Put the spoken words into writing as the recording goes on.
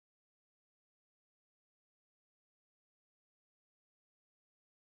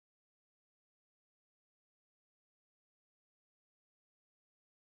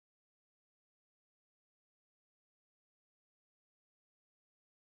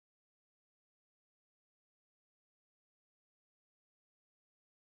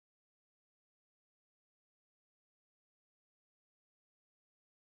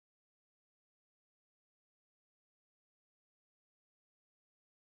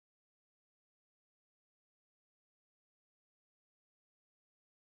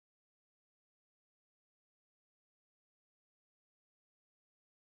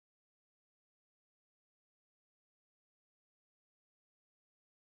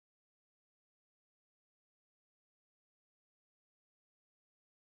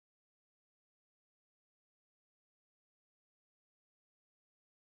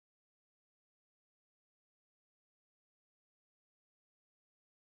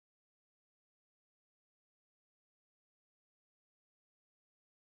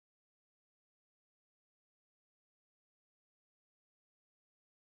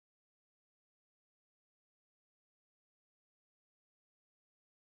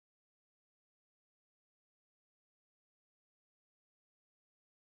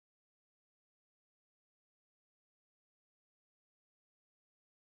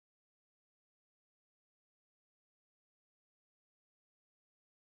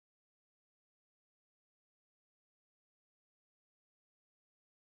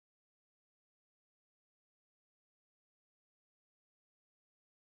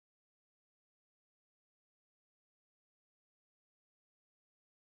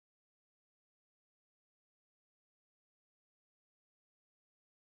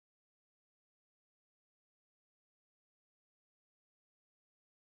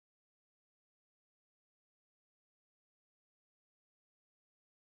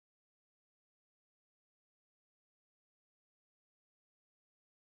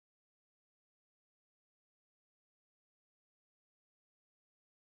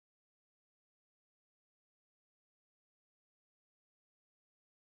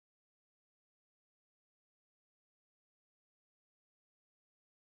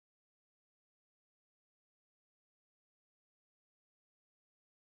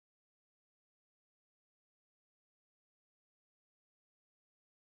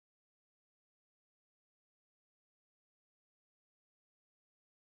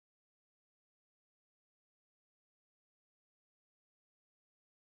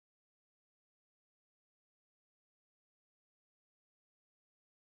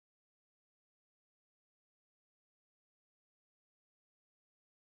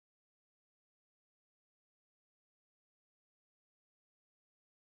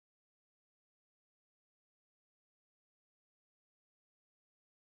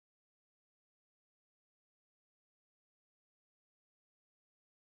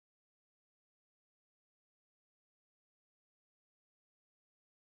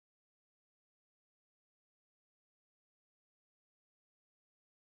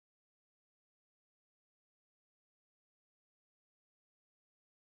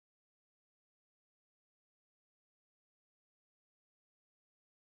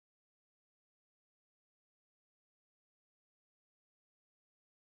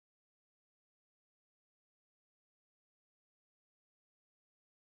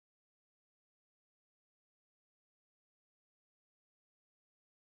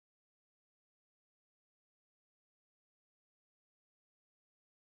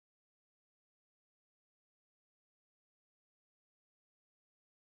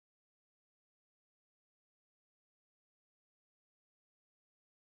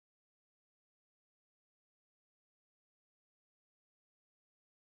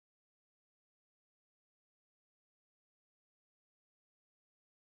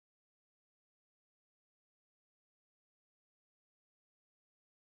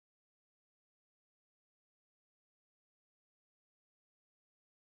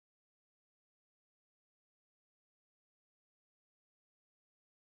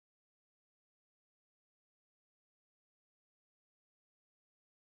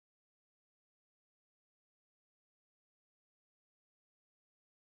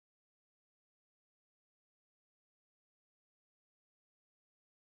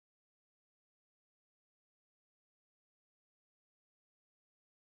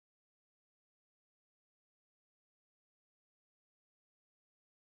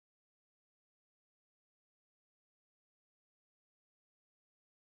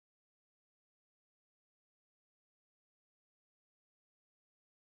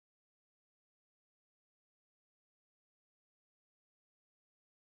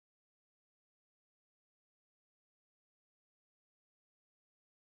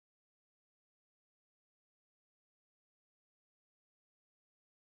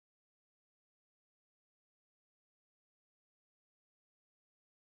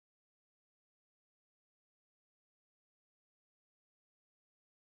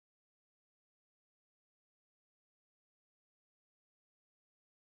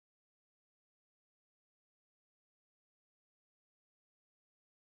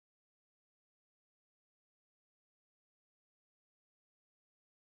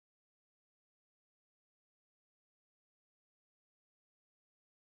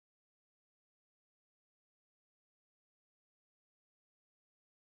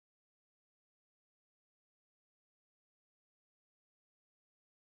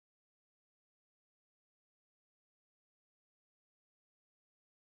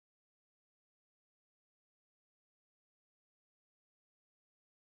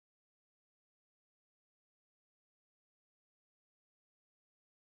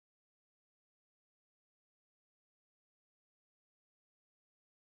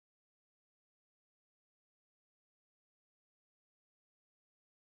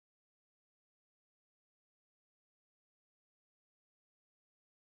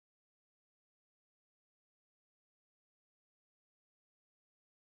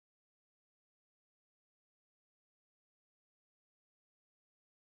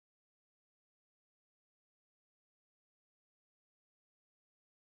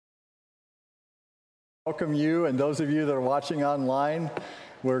Welcome you and those of you that are watching online.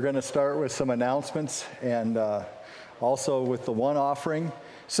 We're going to start with some announcements and also with the one offering.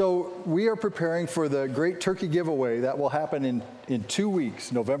 So we are preparing for the Great Turkey Giveaway that will happen in 2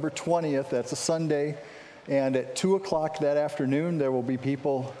 weeks, November 20th. That's a Sunday. And at 2 o'clock that afternoon, there will be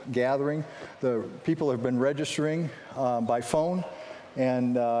people gathering. The people have been registering by phone.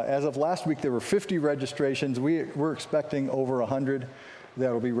 And as of last week, there were 50 registrations. We're expecting over 100 that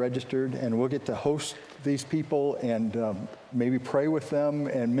will be registered. And we'll get to host these people and maybe pray with them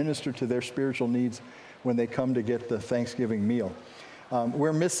and minister to their spiritual needs when they come to get the Thanksgiving meal.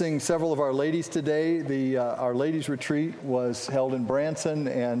 We're missing several of our ladies today. Our ladies retreat was held in Branson,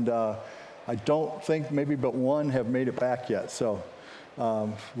 and I don't think maybe but one have made it back yet. So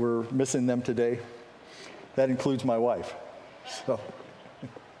we're missing them today. That includes my wife. So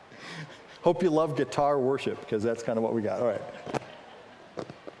hope you love guitar worship, because that's kind of what we got. All right.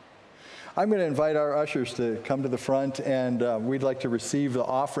 I'm going to invite our ushers to come to the front, and we'd like to receive the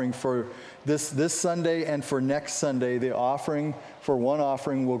offering for this Sunday and for next Sunday. The offering for one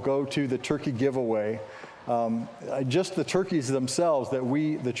offering will go to the turkey giveaway. Just the turkeys themselves that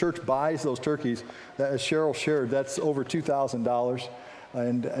the church buys those turkeys, that, as Cheryl shared, that's over $2,000,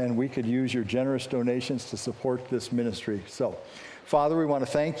 and we could use your generous donations to support this ministry. So, Father, we want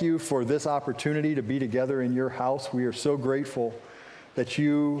to thank you for this opportunity to be together in your house. We are so grateful that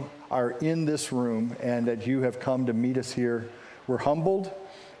you are in this room and that you have come to meet us here. We're humbled,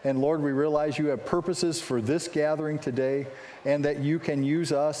 and Lord, we realize you have purposes for this gathering today, and that you can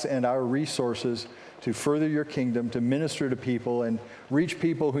use us and our resources to further your kingdom, to minister to people and reach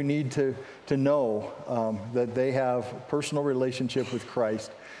people who need to know that they have a personal relationship with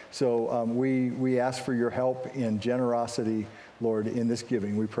Christ. So we ask for your help in generosity, Lord, in this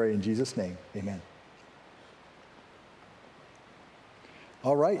giving. We pray in Jesus' name. Amen.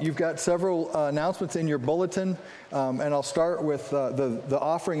 All right, you've got several announcements in your bulletin, and I'll start with the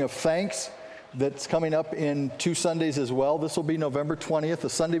offering of thanks that's coming up in 2 Sundays as well. This will be November 20th, the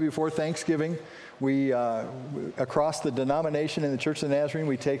Sunday before Thanksgiving. We, across the denomination in the Church of the Nazarene,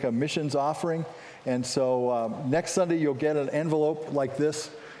 we take a missions offering, and so next Sunday you'll get an envelope like this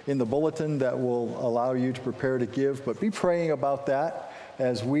in the bulletin that will allow you to prepare to give, but be praying about that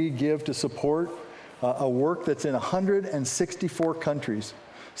as we give to support a work that's in 164 countries.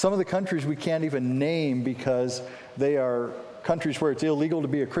 Some of the countries we can't even name because they are countries where it's illegal to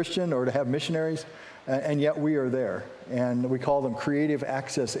be a Christian or to have missionaries, and yet we are there. And we call them creative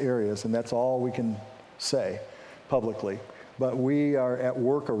access areas, and that's all we can say publicly. But we are at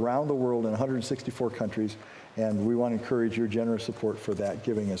work around the world in 164 countries, and we want to encourage your generous support for that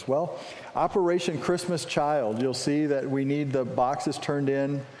giving as well. Operation Christmas Child. You'll see that we need the boxes turned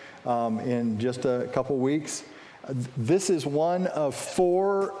in just a couple weeks. This is one of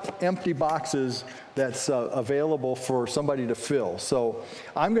 4 empty boxes that's available for somebody to fill. So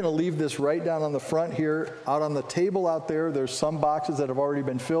I'm going to leave this right down on the front here. Out on the table out there, there's some boxes that have already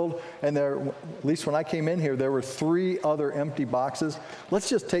been filled, and there, at least when I came in here, there were 3 other empty boxes. Let's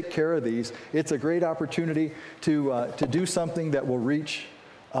just take care of these. It's a great opportunity to do something that will reach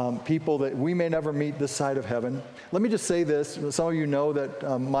people that we may never meet this side of heaven. Let me just say this. Some of you know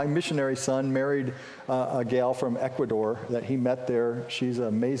that my missionary son married a gal from Ecuador that he met there. She's an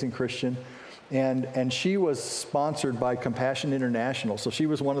amazing Christian. And she was sponsored by Compassion International. So she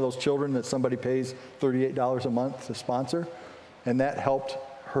was one of those children that somebody pays $38 a month to sponsor. And that helped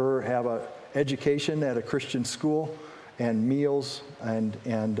her have an education at a Christian school and meals and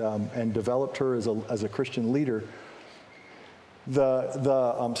developed her as a Christian leader.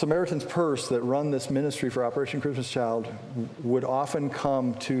 The Samaritan's Purse that run this ministry for Operation Christmas Child would often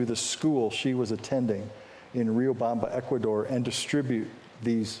come to the school she was attending in Riobamba, Ecuador, and distribute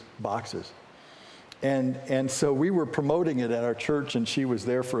these boxes. And so we were promoting it at our church, and she was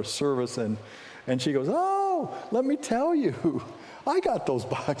there for a service, and she goes, "Oh, let me tell you, I got those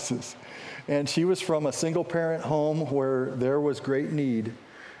boxes." And she was from a single-parent home where there was great need.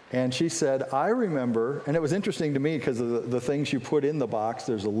 And she said, "I remember," and it was interesting to me because of the things you put in the box,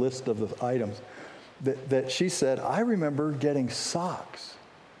 there's a list of the items, that she said, "I remember getting socks.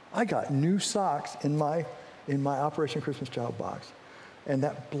 I got new socks in my Operation Christmas Child box." And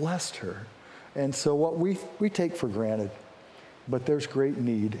that blessed her. And so what we take for granted, but there's great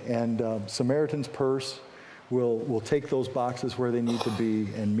need. And Samaritan's Purse will take those boxes where they need to be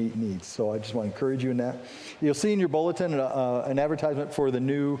and meet needs. So I just want to encourage you in that. You'll see in your bulletin an advertisement for the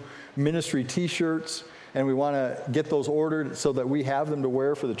new ministry T-shirts, and we want to get those ordered so that we have them to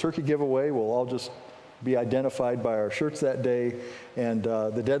wear for the turkey giveaway. We'll all just be identified by our shirts that day, and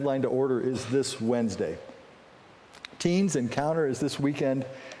the deadline to order is this Wednesday. Teens Encounter is this weekend,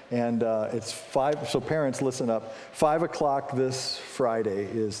 and it's 5, so parents, listen up. 5 o'clock this Friday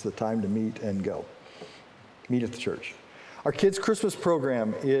is the time to meet and go. Meet at the church. Our kids' Christmas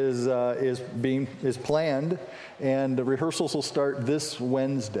program is planned, and the rehearsals will start this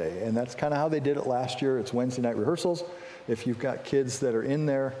Wednesday, and that's kind of how they did it last year. It's Wednesday night rehearsals. If you've got kids that are in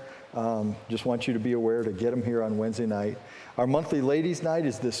there, just want you to be aware to get them here on Wednesday night. Our monthly ladies' night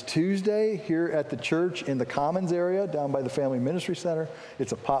is this Tuesday here at the church in the Commons area down by the Family Ministry Center.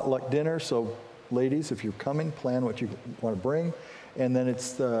 It's a potluck dinner, so ladies, if you're coming, plan what you want to bring. And then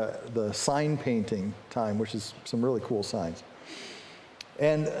it's the sign painting time, which is some really cool signs.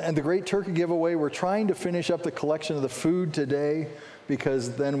 And the Great Turkey Giveaway, we're trying to finish up the collection of the food today,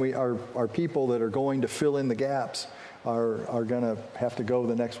 because then our people that are going to fill in the gaps are going to have to go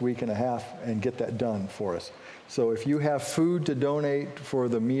the next week and a half and get that done for us. So if you have food to donate for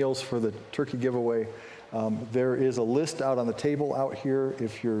the meals for the turkey giveaway, there is a list out on the table out here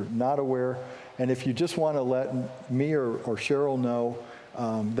if you're not aware. And if you just want to let me or Cheryl know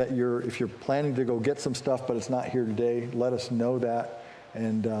that if you're planning to go get some stuff but it's not here today, let us know that,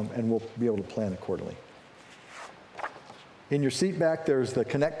 and we'll be able to plan accordingly. In your seat back, there's the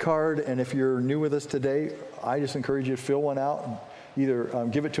Connect card, and if you're new with us today, I just encourage you to fill one out and either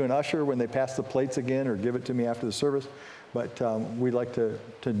give it to an usher when they pass the plates again, or give it to me after the service. But we'd like to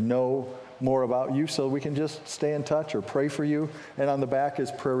know more about you so we can just stay in touch or pray for you. And on the back is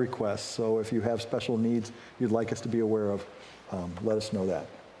prayer requests. So if you have special needs you'd like us to be aware of, let us know that.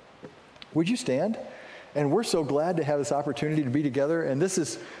 Would you stand? And we're so glad to have this opportunity to be together. And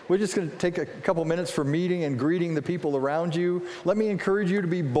we're just going to take a couple minutes for meeting and greeting the people around you. Let me encourage you to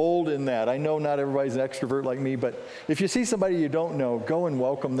be bold in that. I know not everybody's an extrovert like me, but if you see somebody you don't know, go and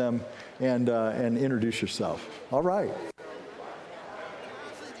welcome them and introduce yourself. All right.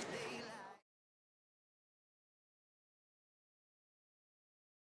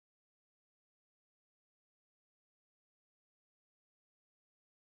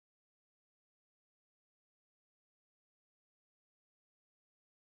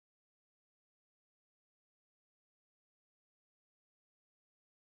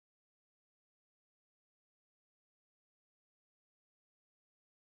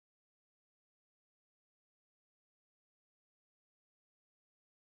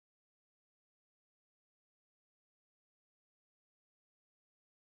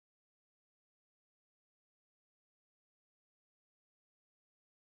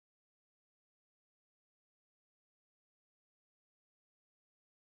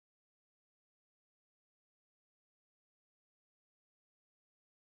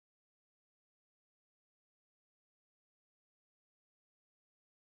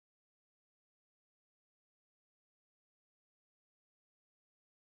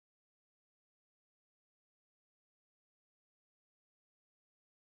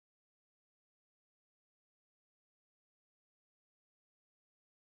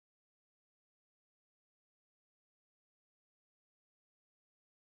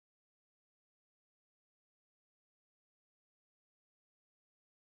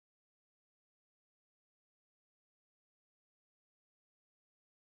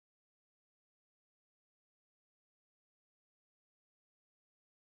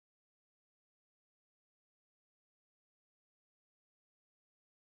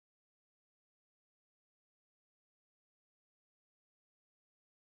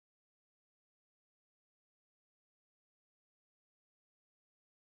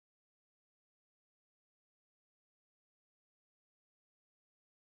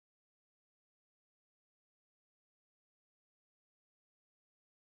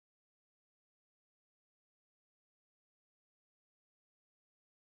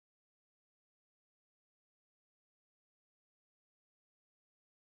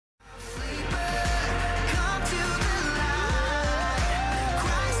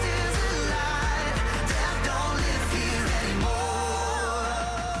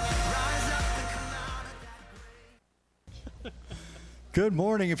 Good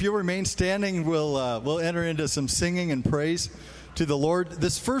morning. If you'll remain standing, we'll enter into some singing and praise to the Lord.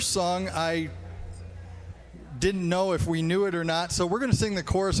 This first song, I didn't know if we knew it or not, so we're going to sing the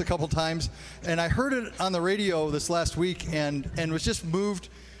chorus a couple times. And I heard it on the radio this last week and was just moved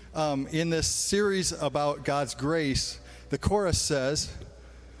in this series about God's grace. The chorus says,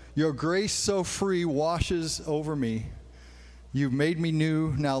 "Your grace so free washes over me. You've made me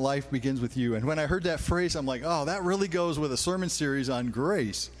new, now life begins with you." And when I heard that phrase, I'm like, oh, that really goes with a sermon series on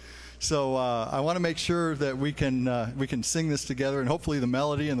grace. So I want to make sure that we can sing this together, and hopefully the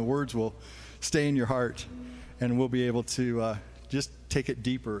melody and the words will stay in your heart, and we'll be able to just take it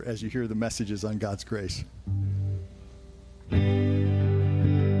deeper as you hear the messages on God's grace.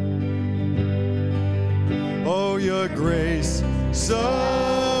 Oh, your grace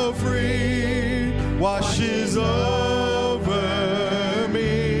so free washes over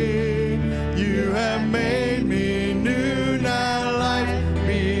me. You have made me new. Now life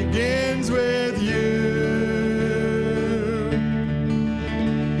begins with you.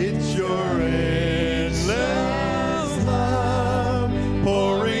 It's your endless love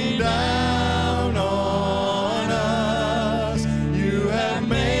pouring down on us. You have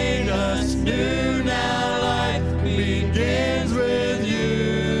made us new. Now life begins with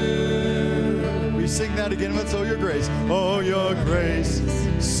you. We sing that again. Let's oh your grace. Oh, your grace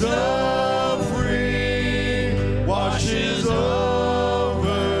so free washes over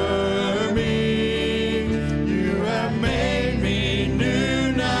me. You have made me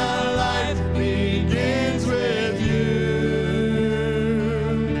new. Now life begins with you.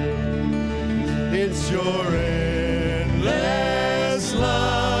 It's your endless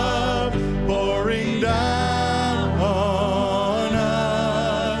love pouring down on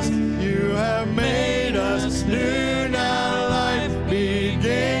us. You have made us new. Now life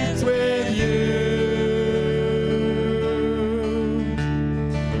begins with you.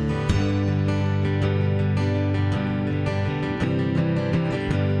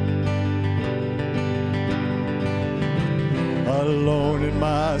 Alone in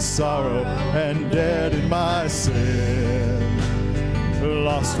my sorrow and dead in my sin,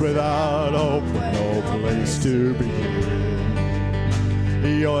 lost without hope, no place to begin.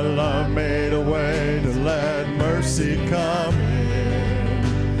 Your love made a way to let mercy come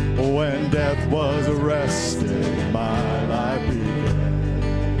in. When death was arrested, my life began.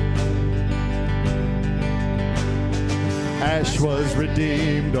 Ash was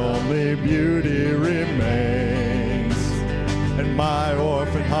redeemed, only beauty remains, and my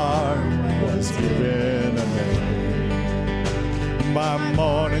orphan heart was given a name. My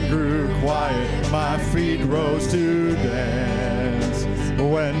mourning grew quiet, my feet rose to dance.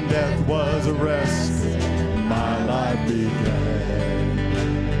 When death was arrested, my life began.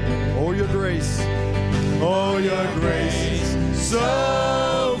 Oh, your grace, oh, your grace,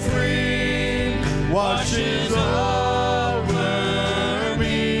 so free, washes over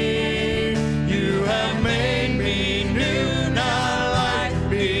me. You have made me new. Now life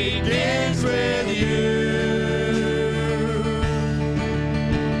begins with you.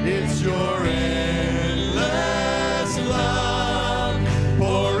 It's your endless love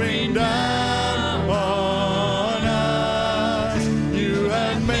pouring down on us. You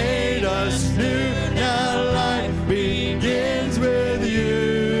have made us new. Now life begins with you.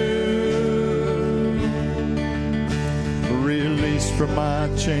 Released from my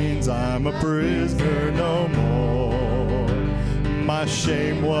chains, I'm a prisoner no more. My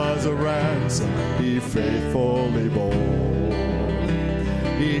shame was a ransom he faithfully bore.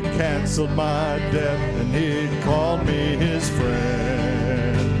 He canceled my debt and he called me his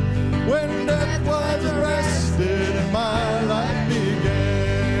friend. When death was arrested and my life began.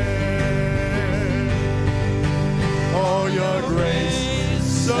 Oh, your grace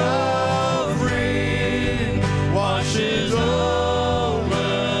so free washes over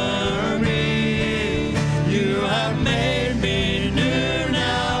me. You have made me new.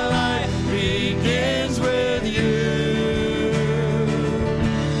 Now life begins with you.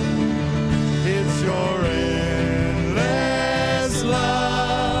 It's your endless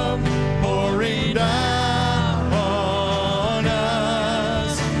love pouring down on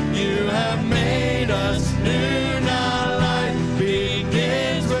us. You have made us new. Now life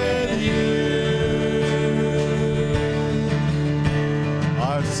begins with you.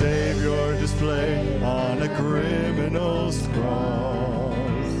 Our Savior displayed on a criminal's cross.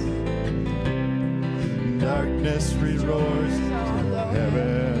 Darkness roars till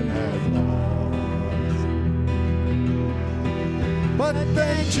heaven had lost. But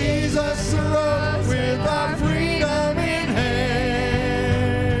then Jesus arose with our freedom in hand.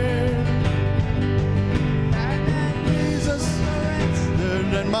 Jesus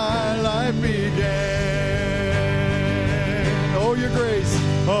surrendered and my life began. Oh, your grace,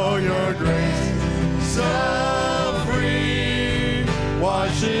 oh, your grace, so free,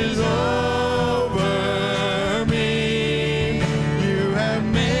 washes over me. You have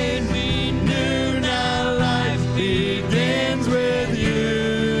made me new. Now life begins with you.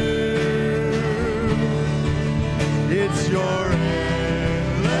 It's your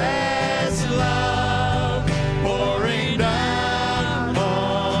endless love pouring down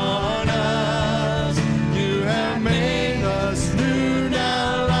on us. You have made us new.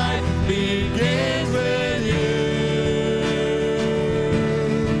 Now life begins with you.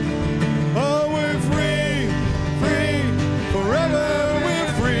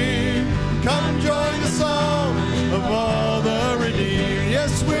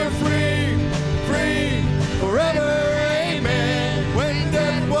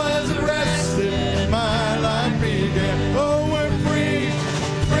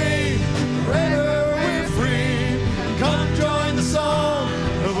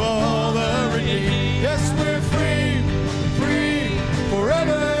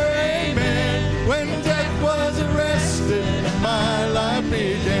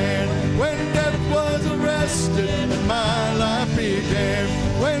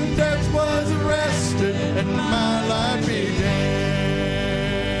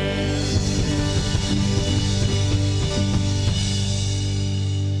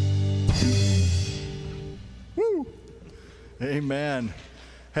 Amen.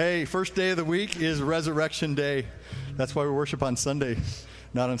 Hey, first day of the week is Resurrection Day. That's why we worship on Sunday,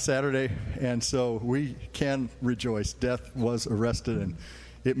 not on Saturday. And so we can rejoice. Death was arrested, and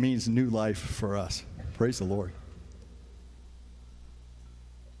it means new life for us. Praise the Lord.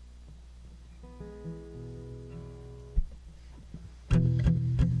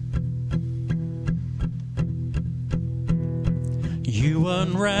 You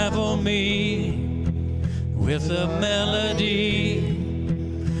unravel me with a melody.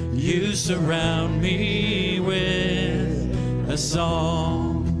 You surround me with a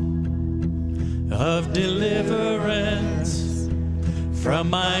song of deliverance from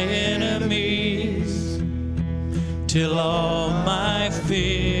my enemies, till all my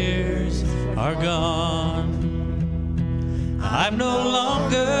fears are gone. I'm no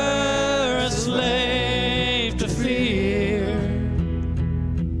longer a slave to fear.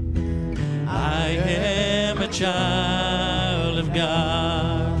 I am a child of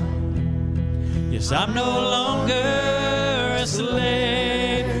God. Yes, I'm no longer a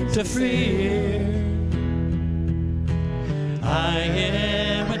slave to fear. I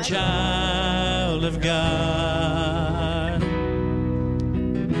am a child of God.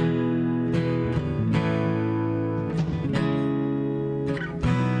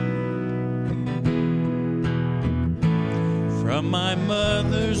 From my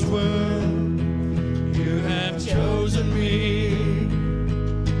mother's womb, you have chosen me.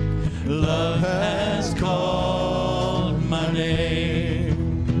 Love has called my name.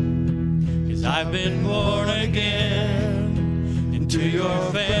 'Cause I've been born again into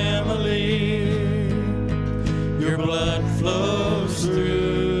your family. Your blood flows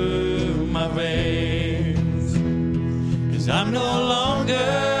through my veins. 'Cause I'm no longer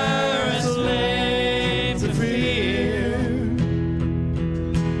a slave to fear.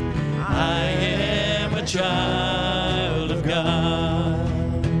 I am a child of God.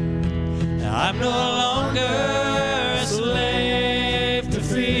 I'm no longer a slave to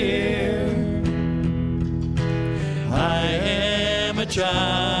fear. I am a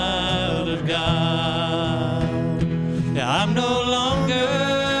child of God. I'm no longer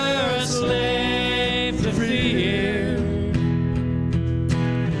a slave to fear.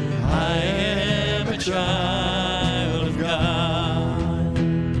 I am a child of God.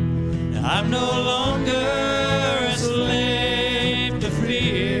 I'm no longer a slave to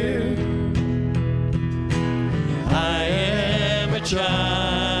fear. I am a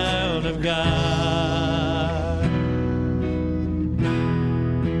child of God.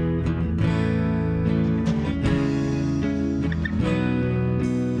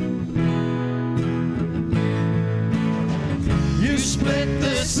 You split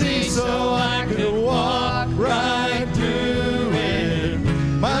the sea so I could walk right through it.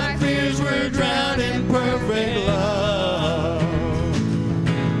 My fears were drowned in perfect love.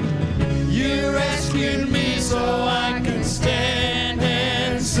 You rescued me so I could stand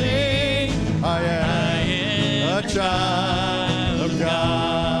and sing. I am a child of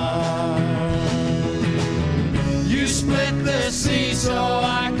God. You split the sea so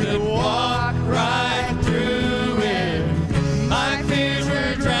I could walk right through it. My fears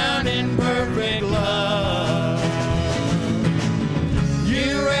were drowned in perfect love.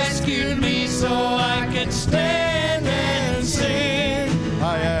 You rescued me so I could stand and sing.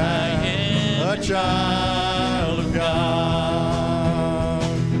 I am a child of God.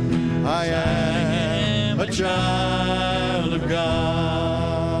 I am a child of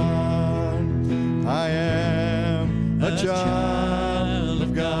God. I am a child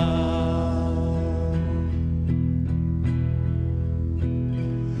of God.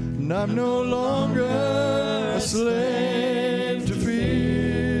 And I'm no longer a slave to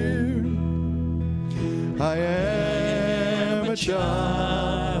fear. I am a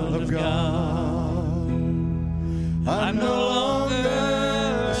child of God. I'm no longer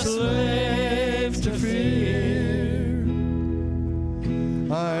a slave to fear.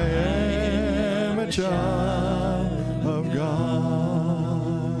 I am a child of God.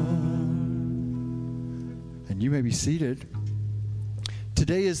 And you may be seated.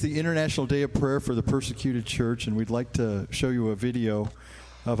 Today is the International Day of Prayer for the Persecuted Church, and we'd like to show you a video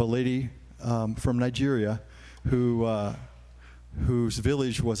of a lady from Nigeria whose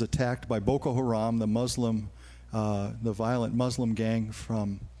village was attacked by Boko Haram, the violent Muslim gang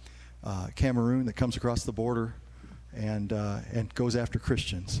from Cameroon that comes across the border and goes after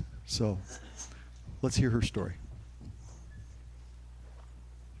Christians. So let's hear her story.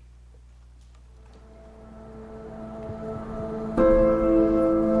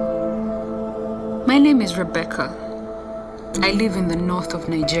 My name is Rebecca. I live in the north of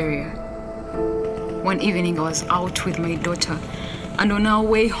Nigeria. One evening I was out with my daughter, and on our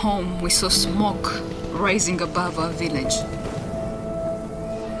way home we saw smoke rising above our village.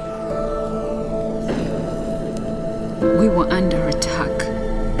 We were under attack.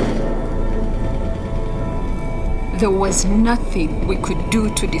 There was nothing we could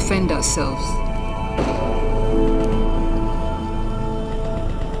do to defend ourselves.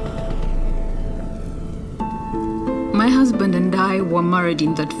 My husband and I were married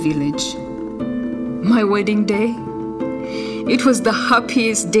in that village. My wedding day, it was the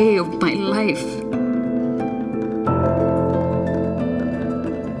happiest day of my life.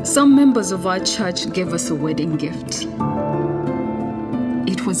 Some members of our church gave us a wedding gift.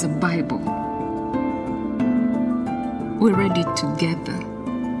 It was a Bible. We read it together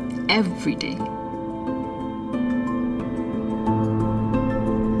every day.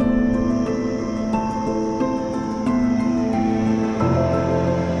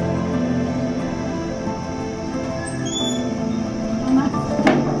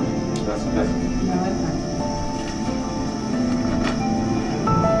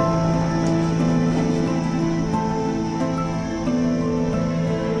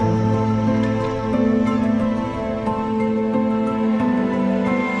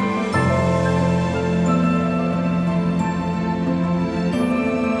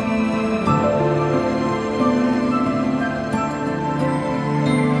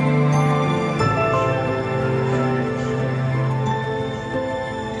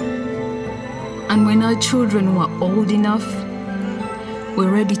 And when our children were old enough, we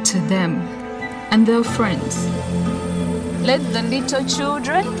read it to them and their friends. Let the little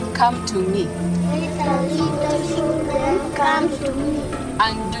children come to me. Let the little children come to me.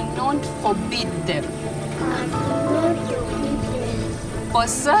 And do not forbid them. And do not forbid them. For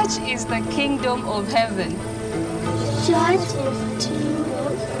such is the kingdom of heaven. Such is the kingdom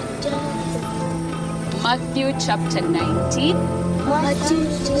of heaven. Matthew chapter 19. Matthew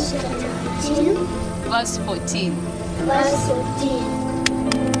chapter 19. Verse 14. Verse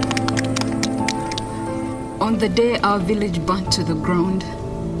 14. On the day our village burnt to the ground,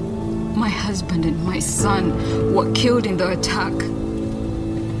 my husband and my son were killed in the attack.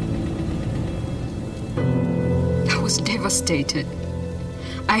 I was devastated.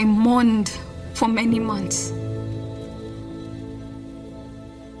 I mourned for many months.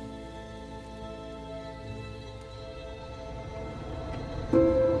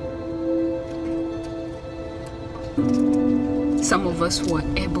 Some of us were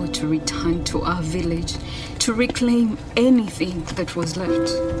able to return to our village to reclaim anything that was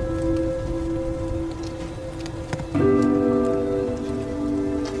left.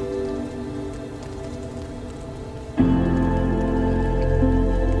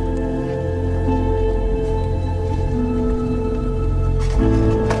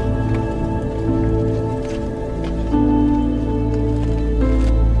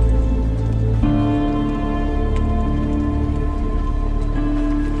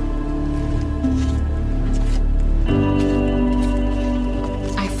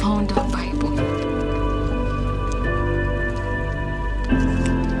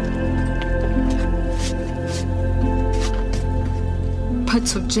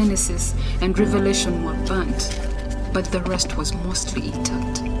 Parts of Genesis and Revelation were burnt, but the rest was mostly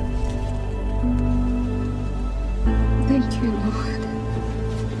intact. Thank you, Lord.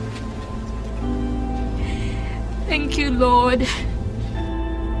 Thank you, Lord.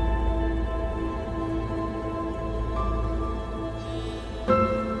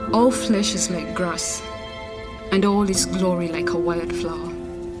 All flesh is like grass, and all its glory like a wild flower.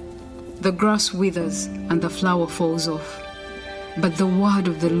 The grass withers and the flower falls off, but the word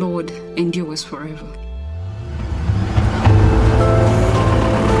of the Lord endures forever.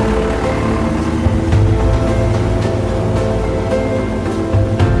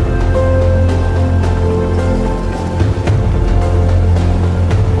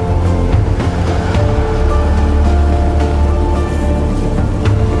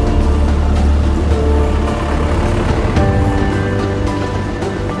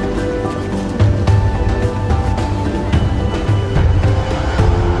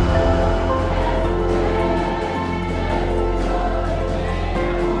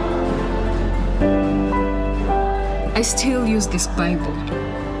 I still use this Bible.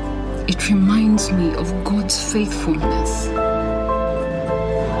 It reminds me of God's faithfulness.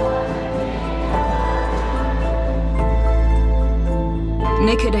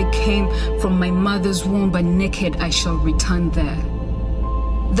 Naked I came from my mother's womb, but naked I shall return there.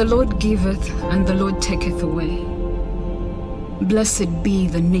 The Lord giveth, and the Lord taketh away. Blessed be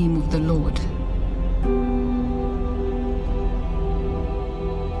the name of the Lord.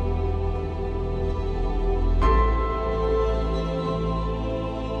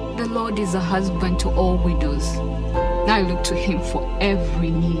 Lord is a husband to all widows. I look to him for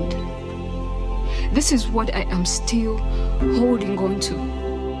every need. This is what I am still holding on to.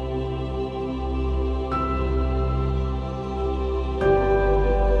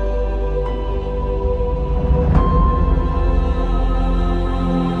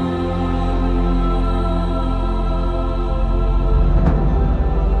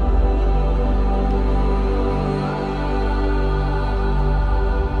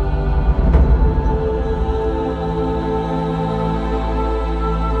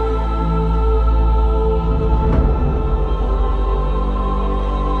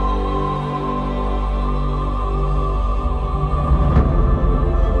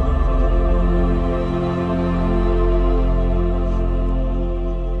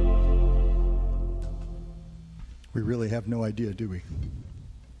 No idea, do we?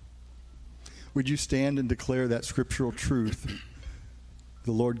 Would you stand and declare that scriptural truth?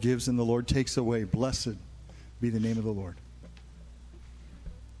 The Lord gives and the Lord takes away. Blessed be the name of the Lord.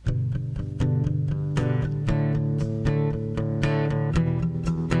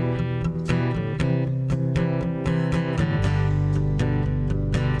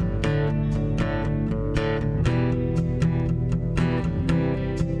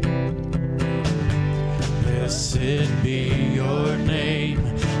 Blessed be your name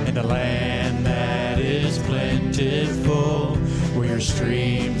in the land that is plentiful, where your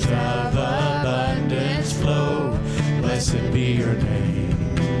streams of abundance flow. Blessed be your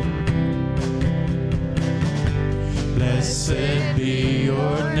name. Blessed be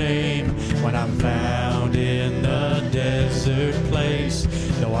your name when I'm found in the desert place.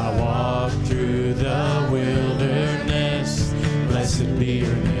 Though I walk through the wilderness, blessed be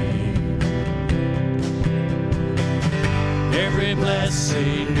your name. Every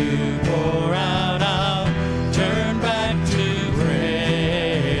blessing you pour out, I'll turn back to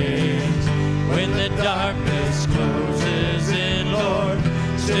praise. When the darkness closes in, Lord,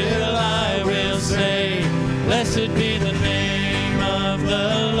 still I will say, blessed be the name of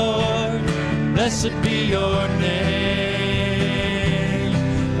the Lord. Blessed be your name.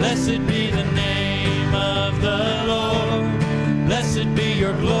 Blessed be the name of the Lord. Blessed be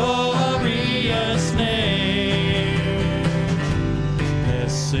your glorious name.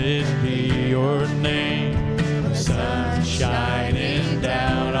 Blessed be your name, the sun shining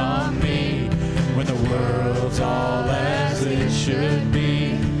down on me, when the world's all as it should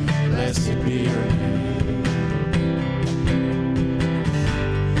be. Blessed be your name.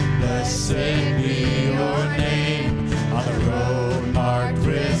 Blessed be your name, on the road marked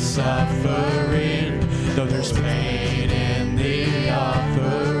with suffering, though there's pain in the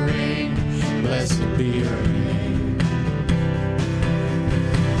offering. Blessed be your name.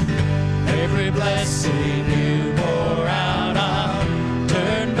 Every blessing you pour out, I'll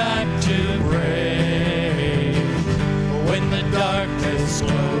turn back to praise. When the darkness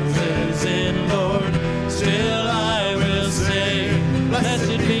closes in, Lord, still I will say,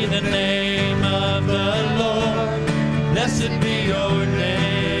 blessed be the name of the Lord. Blessed be your name.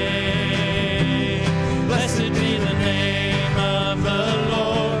 Blessed be the name of the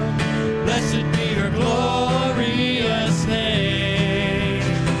Lord. Blessed be your glorious name.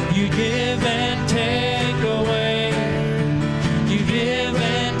 You give and take away. You give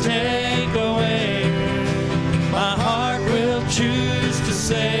and take away. My heart will choose to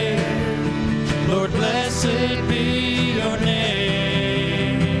say, Lord, blessed be your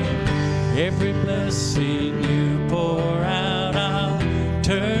name. Every blessing you pour out, I'll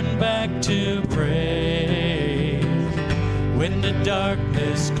turn back to praise. When the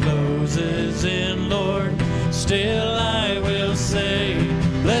darkness closes in, Lord, still I will say,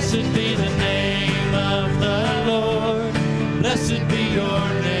 blessed be the name of the Lord. Blessed be your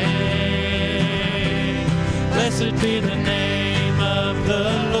name. Blessed be the name of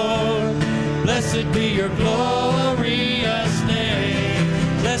the Lord. Blessed be your glorious name.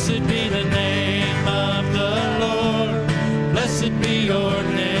 Blessed be the name of the Lord. Blessed be your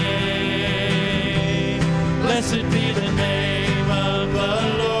name. Blessed be the name of the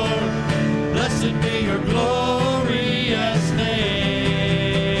Lord. Blessed be your glorious name.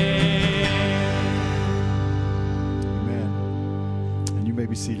 Amen. And you may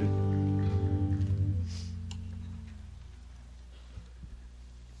be seated.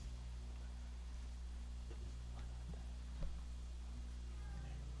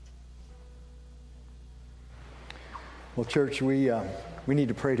 Well, church, we need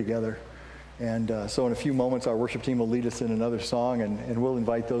to pray together. And so in a few moments, our worship team will lead us in another song, and we'll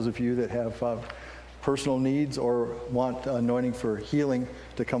invite those of you that have personal needs or want anointing for healing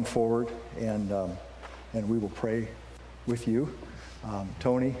to come forward, and we will pray with you.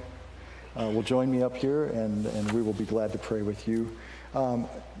 Tony, will join me up here, and we will be glad to pray with you.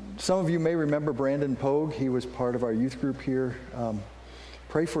 Some of you may remember Brandon Pogue. He was part of our youth group here.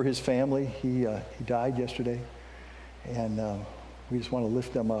 Pray for his family. He died yesterday, and we just want to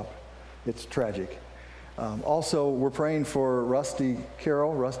lift them up. It's tragic. Also, we're praying for Rusty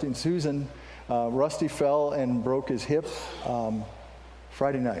Carroll, Rusty and Susan. Rusty fell and broke his hip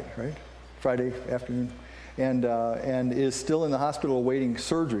Friday night, right? Friday afternoon, and is still in the hospital awaiting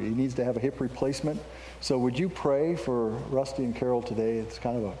surgery. He needs to have a hip replacement. So would you pray for Rusty and Carol today? It's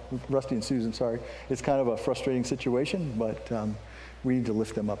kind of Rusty and Susan, sorry. It's kind of a frustrating situation, but we need to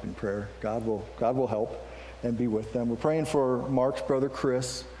lift them up in prayer. God will help and be with them. We're praying for Mark's brother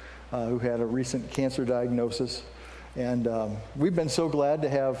Chris, who had a recent cancer diagnosis. And we've been so glad to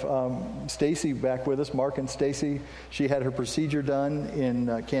have Stacy back with us, Mark and Stacy. She had her procedure done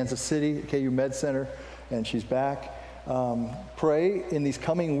in Kansas City, KU Med Center, and she's back. Pray in these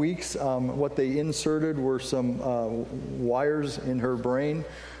coming weeks. What they inserted were some wires in her brain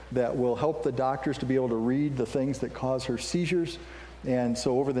that will help the doctors to be able to read the things that cause her seizures. And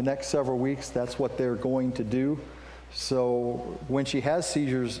so over the next several weeks, that's what they're going to do. So when she has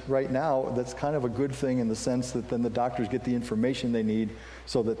seizures right now, that's kind of a good thing in the sense that then the doctors get the information they need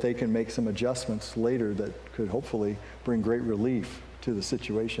so that they can make some adjustments later that could hopefully bring great relief to the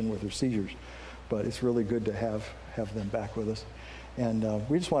situation with her seizures. But it's really good to have them back with us. And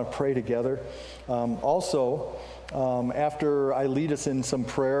we just want to pray together. After I lead us in some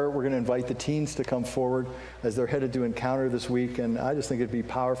prayer, we're going to invite the teens to come forward as they're headed to Encounter this week. And I just think it'd be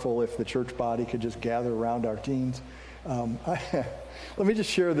powerful if the church body could just gather around our teens. Let me just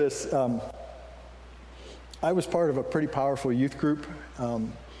share this. I was part of a pretty powerful youth group. I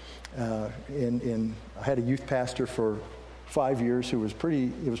had a youth pastor for 5 years who was pretty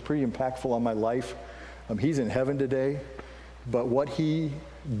impactful on my life. He's in heaven today, but what he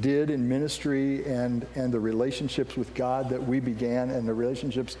did in ministry and the relationships with God that we began and the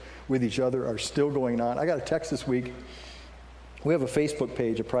relationships with each other are still going on. I got a text this week. We have a Facebook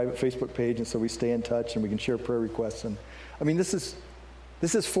page, a private Facebook page, and so we stay in touch and we can share prayer requests. And I mean, this is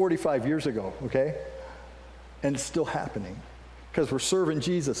 45 years ago, okay? And it's still happening because we're serving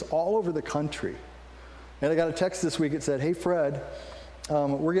Jesus all over the country. And I got a text this week that said, "Hey, Fred,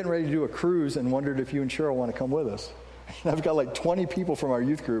 we're getting ready to do a cruise and wondered if you and Cheryl want to come with us." And I've got like 20 people from our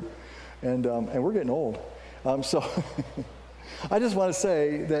youth group, and we're getting old. So I just want to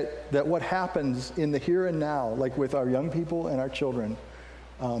say that what happens in the here and now, like with our young people and our children,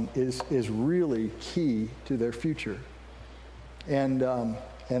 is really key to their future. And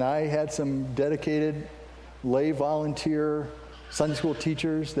I had some dedicated lay volunteer Sunday school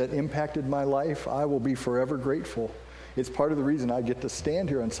teachers that impacted my life. I will be forever grateful. It's part of the reason I get to stand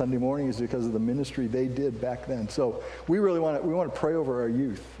here on Sunday morning is because of the ministry they did back then. So we really want to pray over our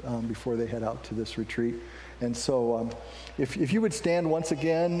youth before they head out to this retreat. And so if you would stand once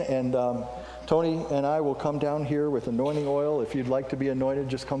again, and Tony and I will come down here with anointing oil. If you'd like to be anointed,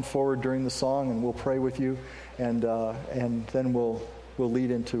 just come forward during the song and we'll pray with you. And then we'll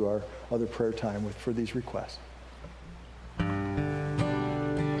lead into our other prayer time for these requests.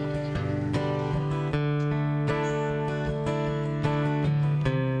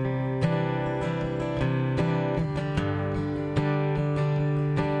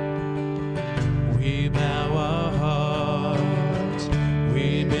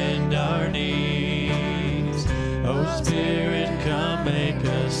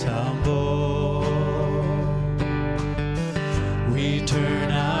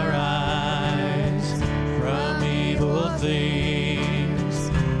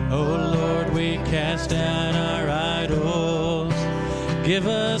 Give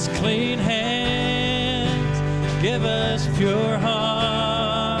us clean hands, give us pure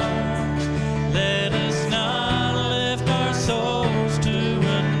hearts. Let us not lift our souls to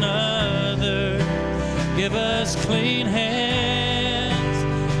another. Give us clean hands,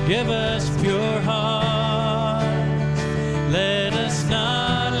 give us pure hearts. Let us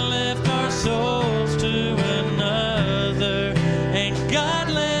not lift our souls to another. And God,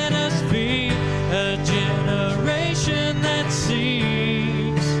 let us be a generation that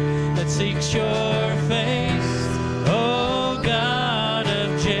seeks your face, oh God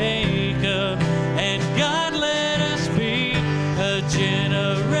of Jacob. And God, let us be a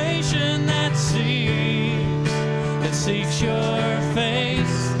generation that seeks your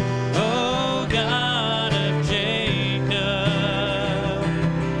face, oh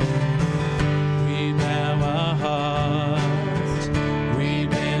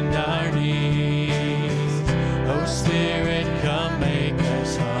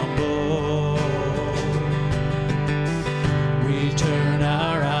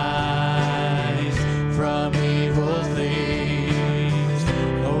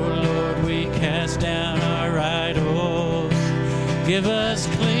Give us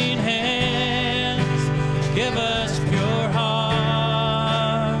clean hands, give us pure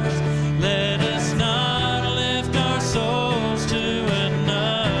hearts. Let us not lift our souls to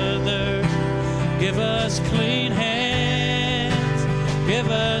another. Give us clean hands,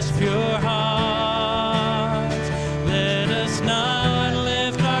 give us pure hearts. Let us not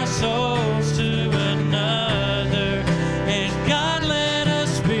lift our souls to another. And God, let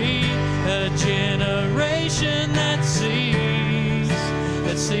us be a generation that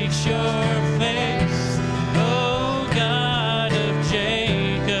seeks your face, oh God of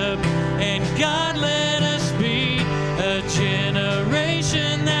Jacob. And God, let us be a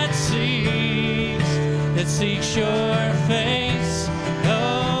generation that seeks your face,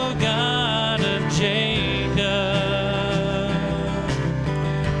 oh God of Jacob.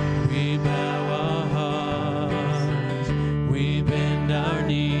 We bow our hearts, we bend our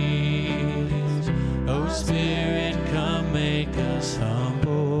knees, oh Spirit, come make us humble.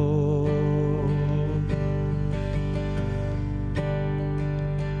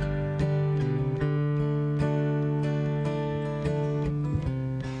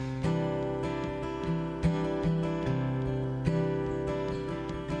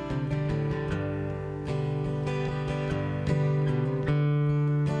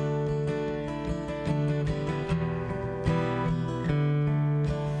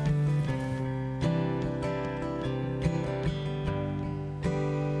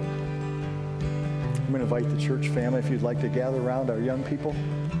 I'm going to invite the church family, if you'd like to gather around our young people.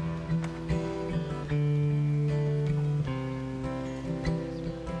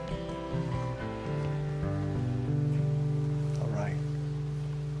 All right.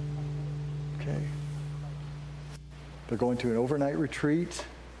 Okay. They're going to an overnight retreat,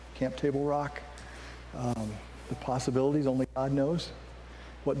 Camp Table Rock. The possibilities, only God knows.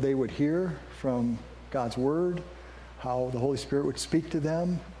 What they would hear from God's Word, how the Holy Spirit would speak to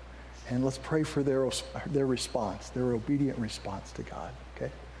them. And let's pray for their response, their obedient response to God,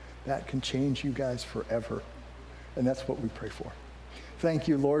 okay? That can change you guys forever. And that's what we pray for. Thank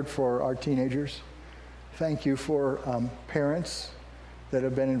you, Lord, for our teenagers. Thank you for parents that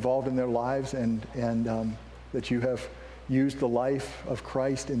have been involved in their lives and that you have used the life of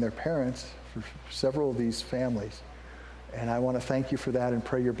Christ in their parents for several of these families. And I want to thank you for that and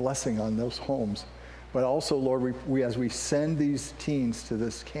pray your blessing on those homes. But also, Lord, we as we send these teens to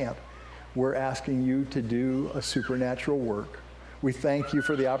this camp, we're asking you to do a supernatural work. We thank you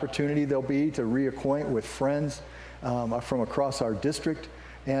for the opportunity there'll be to reacquaint with friends from across our district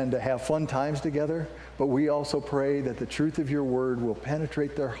and to have fun times together. But we also pray that the truth of your word will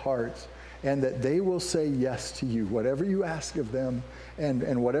penetrate their hearts and that they will say yes to you. Whatever you ask of them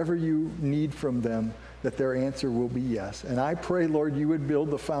and whatever you need from them, that their answer will be yes. And I pray, Lord, you would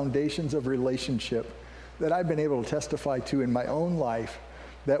build the foundations of relationship that I've been able to testify to in my own life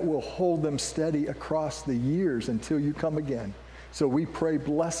that will hold them steady across the years until you come again. So we pray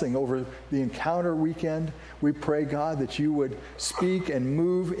blessing over the Encounter weekend. We pray, God, that you would speak and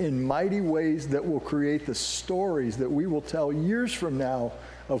move in mighty ways that will create the stories that we will tell years from now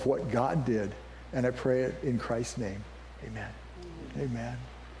of what God did. And I pray it in Christ's name. Amen. Amen.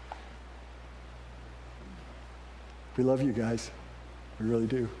 We love you guys. We really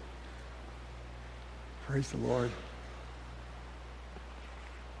do. Praise the Lord.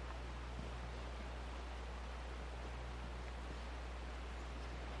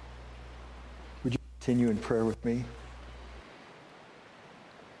 Would you continue in prayer with me?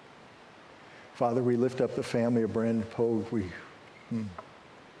 Father, we lift up the family of Brandon Pogue. We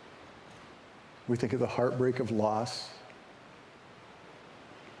think of the heartbreak of loss,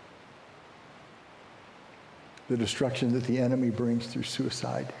 the destruction that the enemy brings through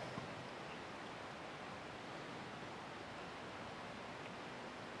suicide.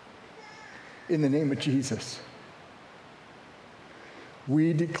 In the name of Jesus,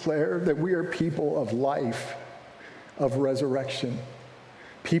 we declare that we are people of life, of resurrection,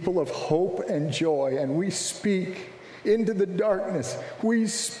 people of hope and joy, and we speak into the darkness. We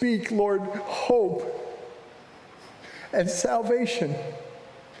speak, Lord, hope and salvation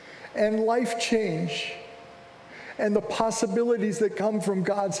and life change and the possibilities that come from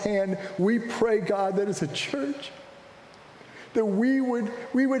God's hand. We pray, God, that as a church, that we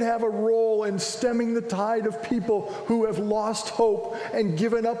would have a role in stemming the tide of people who have lost hope and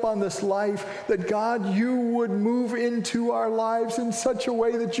given up on this life, that God, you would move into our lives in such a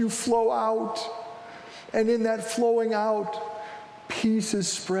way that you flow out. And in that flowing out, peace is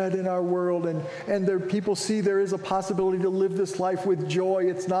spread in our world, and there, people see there is a possibility to live this life with joy.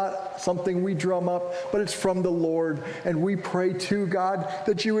 It's not something we drum up, but it's from the Lord. And we pray too, God,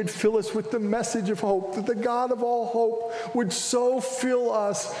 that you would fill us with the message of hope, that the God of all hope would so fill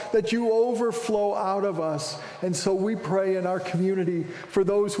us that you overflow out of us. And so we pray in our community for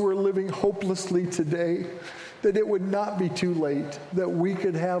those who are living hopelessly today, that it would not be too late, that we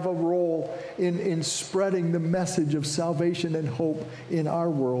could have a role in spreading the message of salvation and hope in our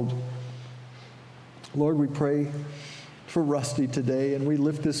world. Lord, we pray for Rusty today, and we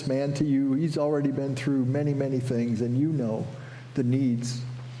lift this man to you. He's already been through many, many things, and you know the needs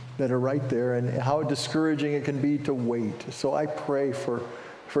that are right there and how discouraging it can be to wait. So I pray for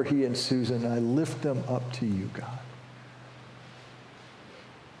he and Susan. I lift them up to you, God.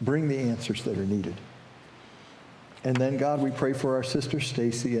 Bring the answers that are needed. And then, God, we pray for our sister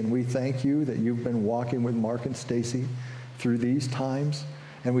Stacy, and we thank you that you've been walking with Mark and Stacy through these times.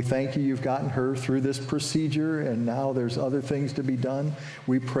 And we thank you you've gotten her through this procedure, and now there's other things to be done.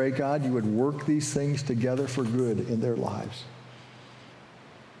 We pray, God, you would work these things together for good in their lives.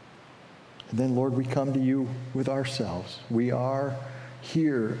 And then, Lord, we come to you with ourselves. We are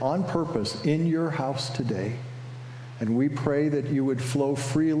here on purpose in your house today. And we pray that you would flow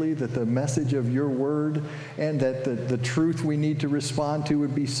freely, that the message of your word and that the truth we need to respond to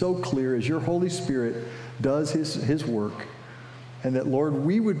would be so clear as your Holy Spirit does his work. And that, Lord,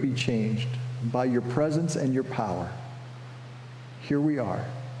 we would be changed by your presence and your power. Here we are.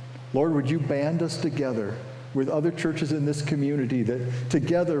 Lord, would you band us together with other churches in this community, that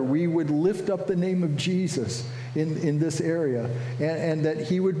together we would lift up the name of Jesus in this area, and that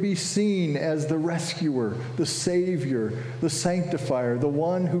he would be seen as the rescuer, the savior, the sanctifier, the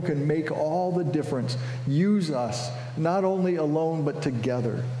one who can make all the difference. Use us, not only alone, but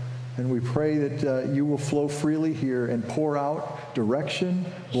together. And we pray that you will flow freely here and pour out direction,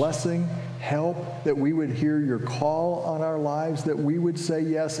 blessing, help, that we would hear your call on our lives, that we would say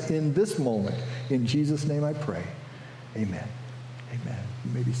yes in this moment. In Jesus' name I pray. Amen. Amen.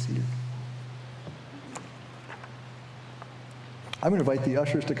 You may be seated. I'm going to invite the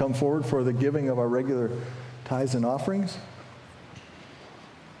ushers to come forward for the giving of our regular tithes and offerings.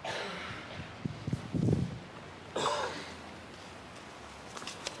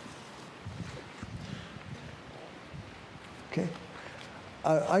 Okay.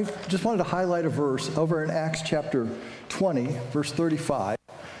 I just wanted to highlight a verse over in Acts chapter 20, verse 35.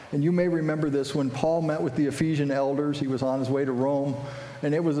 And you may remember this when Paul met with the Ephesian elders. He was on his way to Rome,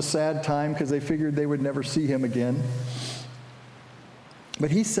 and it was a sad time because they figured they would never see him again.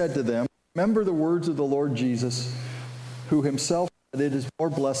 But he said to them, remember the words of the Lord Jesus, who himself said, it is more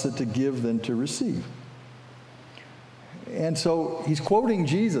blessed to give than to receive. And so he's quoting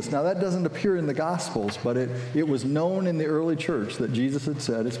Jesus. Now that doesn't appear in the Gospels, but it was known in the early church that Jesus had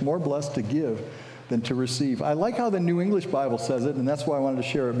said, it's more blessed to give than to receive. I like how the New English Bible says it, and that's why I wanted to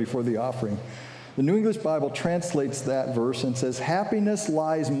share it before the offering. The New English Bible translates that verse and says, happiness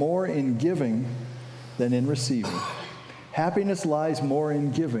lies more in giving than in receiving. Happiness lies more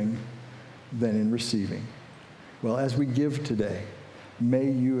in giving than in receiving. Well, as we give today,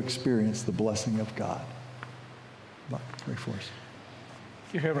 may you experience the blessing of God. Pray for us.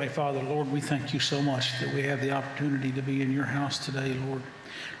 Dear Heavenly Father, Lord, we thank you so much that we have the opportunity to be in your house today, Lord.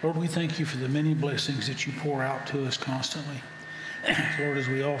 Lord, we thank you for the many blessings that you pour out to us constantly. Lord, as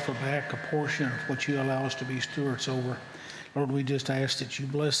we offer back a portion of what you allow us to be stewards over, Lord, we just ask that you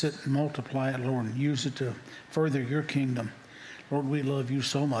bless it and multiply it, Lord, and use it to further your kingdom. Lord, we love you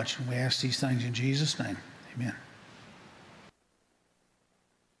so much, and we ask these things in Jesus' name. Amen.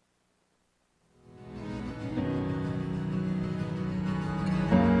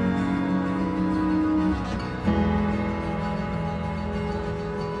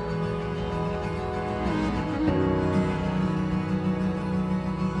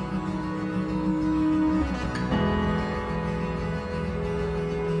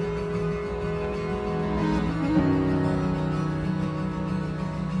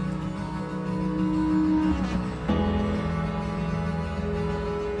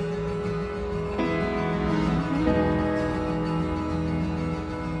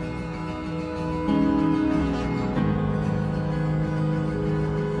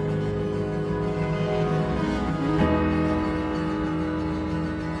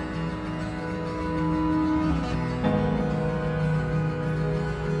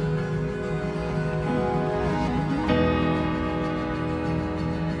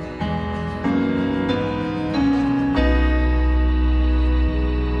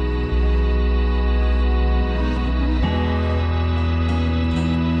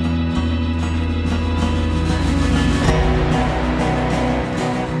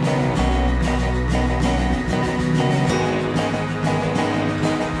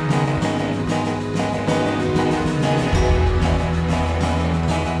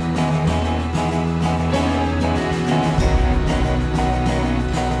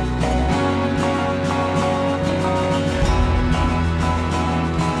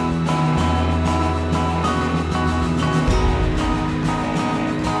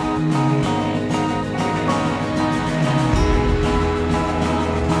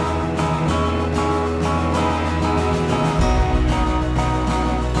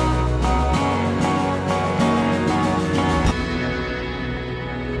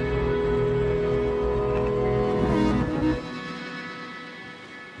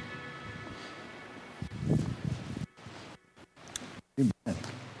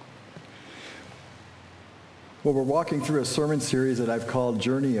 Well, we're walking through a sermon series that I've called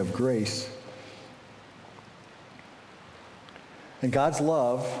Journey of Grace. And God's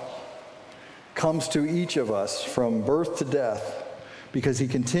love comes to each of us from birth to death because he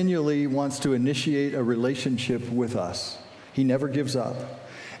continually wants to initiate a relationship with us. He never gives up.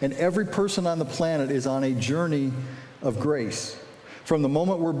 And every person on the planet is on a journey of grace from the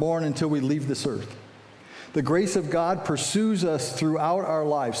moment we're born until we leave this earth. The grace of God pursues us throughout our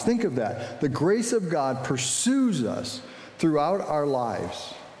lives. Think of that. The grace of God pursues us throughout our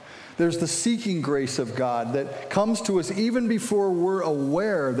lives. There's the seeking grace of God that comes to us even before we're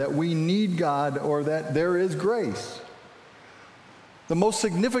aware that we need God or that there is grace. The most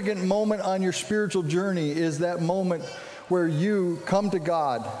significant moment on your spiritual journey is that moment where you come to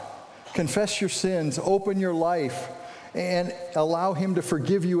God, confess your sins, open your life, and allow him to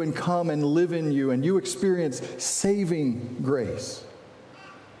forgive you and come and live in you, and you experience saving grace.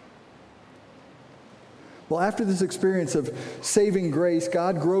 Well, after this experience of saving grace,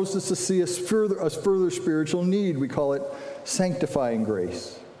 God grows us to see a further spiritual need. We call it sanctifying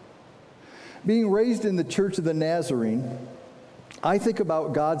grace. Being raised in the Church of the Nazarene, I think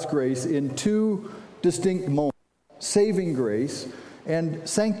about God's grace in two distinct moments: saving grace and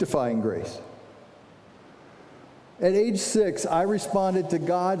sanctifying grace. At age 6, I responded to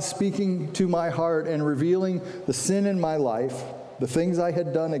God speaking to my heart and revealing the sin in my life, the things I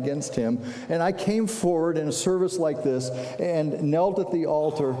had done against him, and I came forward in a service like this and knelt at the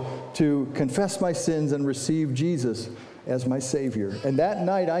altar to confess my sins and receive Jesus as my Savior. And that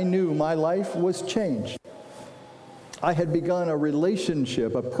night I knew my life was changed. I had begun a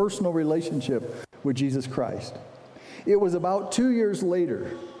relationship, a personal relationship with Jesus Christ. It was about 2 years later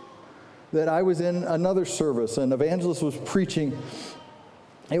that I was in another service. An evangelist was preaching.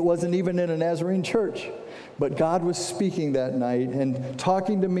 It wasn't even in a Nazarene church, but God was speaking that night and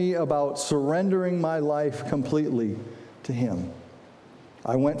talking to me about surrendering my life completely to him.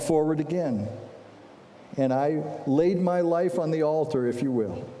 I went forward again, and I laid my life on the altar, if you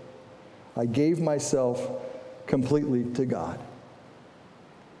will. I gave myself completely to God.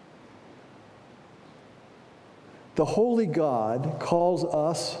 The holy God calls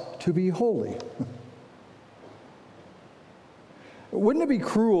us to be holy. Wouldn't it be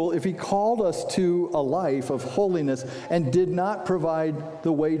cruel if he called us to a life of holiness and did not provide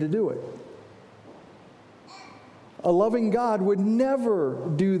the way to do it? A loving God would never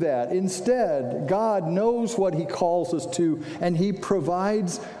do that. Instead, God knows what he calls us to, and he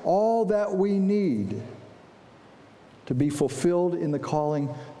provides all that we need to be fulfilled in the calling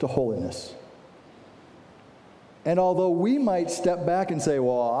to holiness. And although we might step back and say,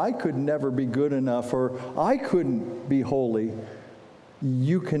 well, I could never be good enough, or I couldn't be holy,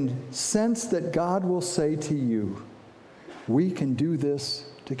 you can sense that God will say to you, we can do this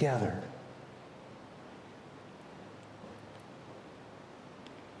together.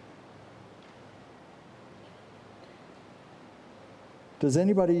 Does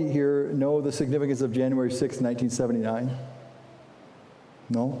anybody here know the significance of January 6, 1979?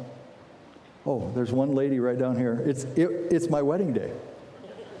 No? Oh, there's one lady right down here. It's my wedding day.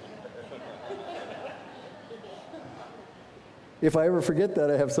 If I ever forget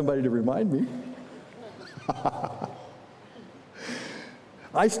that, I have somebody to remind me.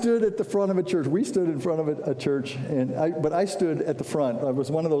 I stood at the front of a church. We stood in front of a church, but I stood at the front. It was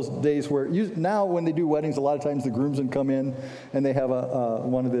one of those days where now when they do weddings, a lot of times the groomsmen come in and they have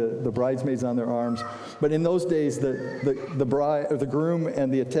one of the bridesmaids on their arms. But in those days, the bride, or the groom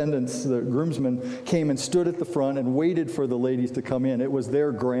and the attendants, the groomsmen, came and stood at the front and waited for the ladies to come in. It was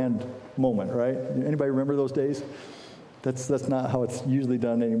their grand moment, right? Anybody remember those days? That's not how it's usually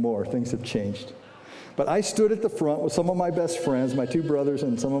done anymore. Things have changed. But I stood at the front with some of my best friends, my two brothers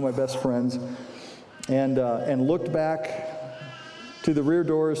and some of my best friends, and looked back to the rear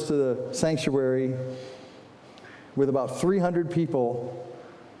doors to the sanctuary with about 300 people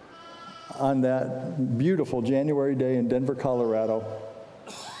on that beautiful January day in Denver, Colorado,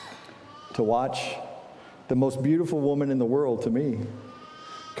 to watch the most beautiful woman in the world, to me,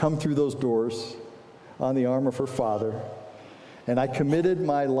 come through those doors on the arm of her father. And I committed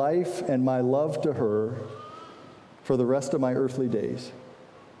my life and my love to her for the rest of my earthly days.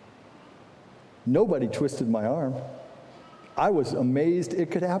 Nobody twisted my arm. I was amazed it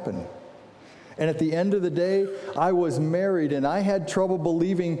could happen. And at the end of the day, I was married, and I had trouble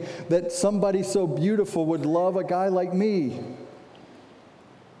believing that somebody so beautiful would love a guy like me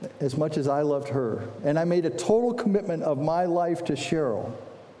as much as I loved her. And I made a total commitment of my life to Cheryl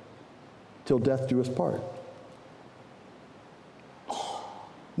till death do us part.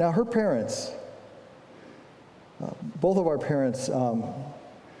 Now, her parents, both of our parents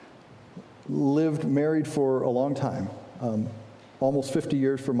lived married for a long time, almost 50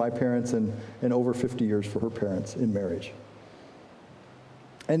 years for my parents and over 50 years for her parents in marriage.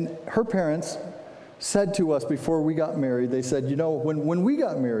 And her parents said to us before we got married, they said, you know, when we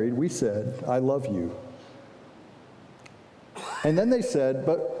got married, we said, I love you. And then they said,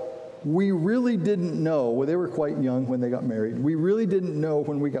 but we really didn't know, well, they were quite young when they got married, we really didn't know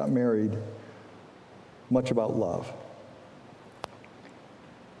when we got married much about love.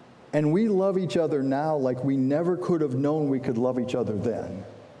 And we love each other now like we never could have known we could love each other then.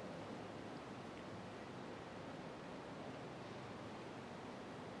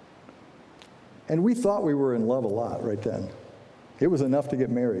 And we thought we were in love a lot right then. It was enough to get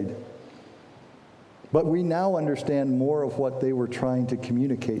married. But we now understand more of what they were trying to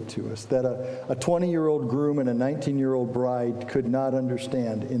communicate to us, that a 20-year-old groom and a 19-year-old bride could not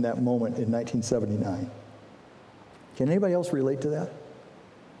understand in that moment in 1979. Can anybody else relate to that?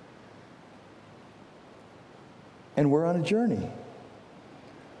 And we're on a journey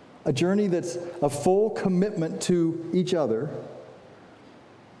that's a full commitment to each other,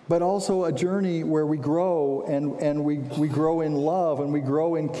 but also a journey where we grow and we grow in love and we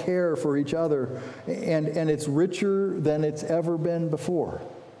grow in care for each other, and it's richer than it's ever been before.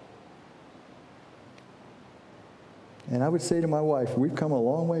 And I would say to my wife, we've come a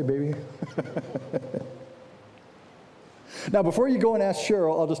long way, baby. Now, before you go and ask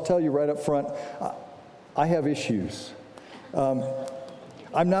Cheryl, I'll just tell you right up front, I have issues.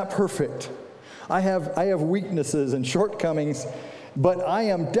 I'm not perfect. I have weaknesses and shortcomings, but I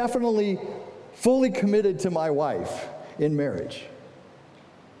am definitely fully committed to my wife in marriage.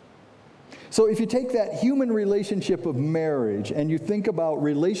 So if you take that human relationship of marriage and you think about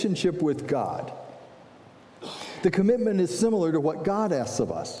relationship with God, the commitment is similar to what God asks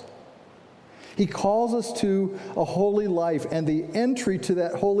of us. He calls us to a holy life, and the entry to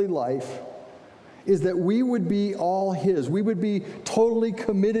that holy life is that we would be all His. We would be totally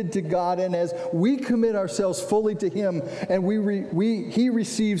committed to God, and as we commit ourselves fully to Him and He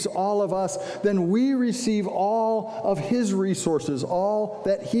receives all of us, then we receive all of His resources, all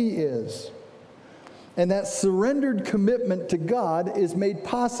that He is. And that surrendered commitment to God is made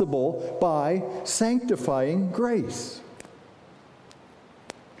possible by sanctifying grace.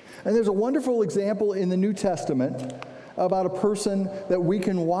 And there's a wonderful example in the New Testament about a person that we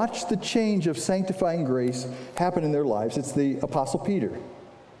can watch the change of sanctifying grace happen in their lives. It's the Apostle Peter.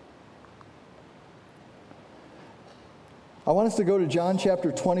 I want us to go to John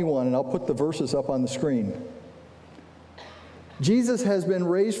chapter 21, and I'll put the verses up on the screen. Jesus has been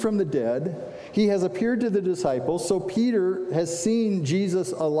raised from the dead. He has appeared to the disciples, so Peter has seen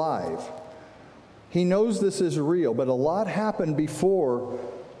Jesus alive. He knows this is real, but a lot happened before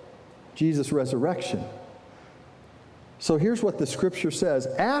Jesus' resurrection. So here's what the scripture says.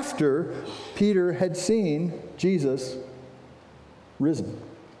 After Peter had seen Jesus risen,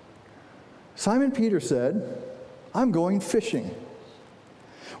 Simon Peter said, I'm going fishing.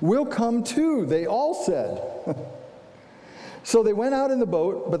 We'll come too, they all said. So they went out in the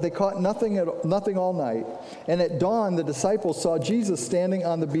boat, but they caught nothing all night. And at dawn, the disciples saw Jesus standing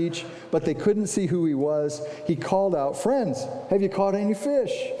on the beach, but they couldn't see who He was. He called out, Friends, have you caught any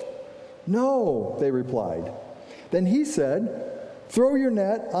fish? No, they replied. Then He said, Throw your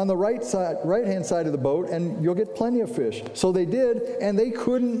net on the right-hand side of the boat, and you'll get plenty of fish. So they did, and they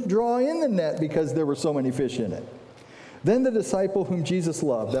couldn't draw in the net because there were so many fish in it. Then the disciple whom Jesus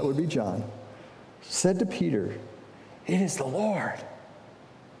loved, that would be John, said to Peter, It is the Lord.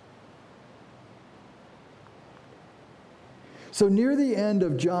 So near the end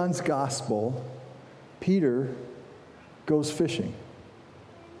of John's gospel, Peter goes fishing.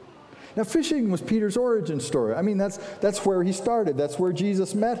 Now, fishing was Peter's origin story. I mean, that's where he started. That's where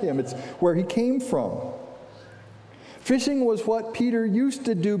Jesus met him. It's where he came from. Fishing was what Peter used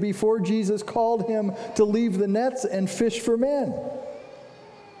to do before Jesus called him to leave the nets and fish for men.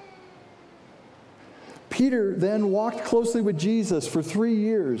 Peter then walked closely with Jesus for 3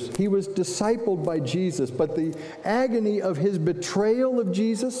 years. He was discipled by Jesus, but the agony of his betrayal of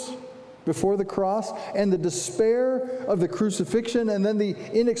Jesus before the cross, and the despair of the crucifixion, and then the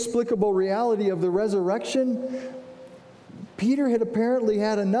inexplicable reality of the resurrection, Peter had apparently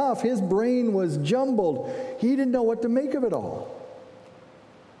had enough. His brain was jumbled. He didn't know what to make of it all.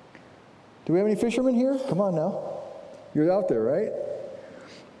 Do we have any fishermen here? Come on now. You're out there, right?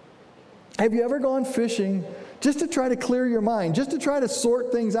 Have you ever gone fishing just to try to clear your mind, just to try to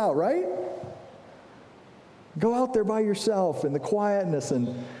sort things out, right? Go out there by yourself in the quietness,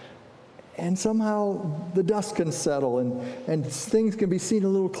 and somehow the dust can settle and things can be seen a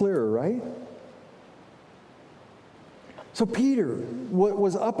little clearer, right? So Peter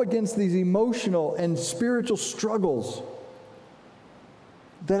was up against these emotional and spiritual struggles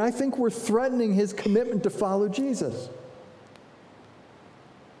that I think were threatening his commitment to follow Jesus.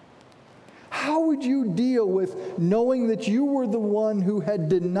 How would you deal with knowing that you were the one who had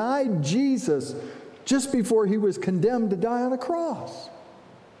denied Jesus just before he was condemned to die on a cross?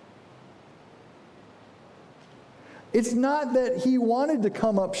 It's not that he wanted to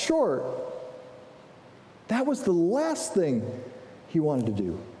come up short. That was the last thing he wanted to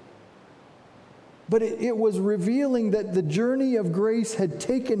do. But it was revealing that the journey of grace had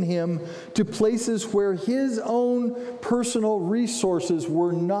taken him to places where his own personal resources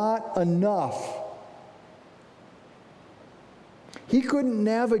were not enough. He couldn't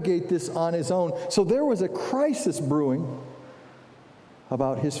navigate this on his own. So there was a crisis brewing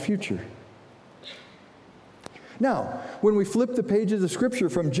about his future. Now, when we flip the pages of Scripture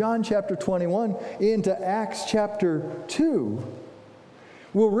from John chapter 21 into Acts chapter 2,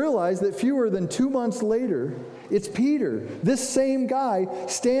 we'll realize that fewer than 2 months later, it's Peter, this same guy,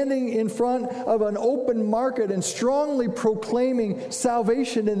 standing in front of an open market and strongly proclaiming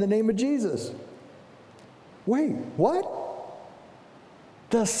salvation in the name of Jesus. Wait, what?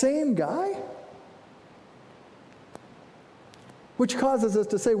 The same guy? Which causes us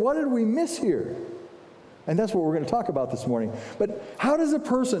to say, what did we miss here? And that's what we're going to talk about this morning. But how does a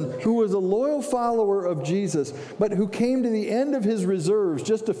person who was a loyal follower of Jesus, but who came to the end of his reserves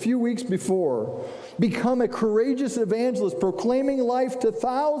just a few weeks before, become a courageous evangelist, proclaiming life to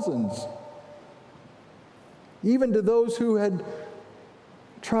thousands, even to those who had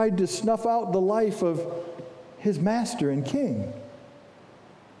tried to snuff out the life of his master and king?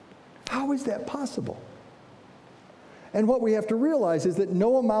 How is that possible? And what we have to realize is that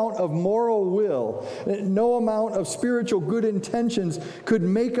no amount of moral will, no amount of spiritual good intentions could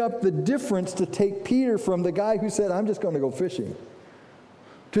make up the difference to take Peter from the guy who said, I'm just going to go fishing,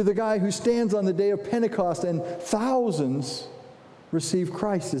 to the guy who stands on the day of Pentecost and thousands receive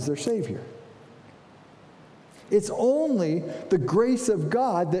Christ as their Savior. It's only the grace of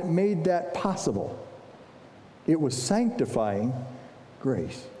God that made that possible. It was sanctifying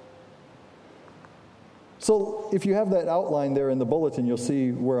grace. So if you have that outline there in the bulletin, you'll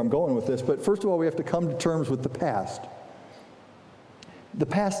see where I'm going with this. But first of all, we have to come to terms with the past. The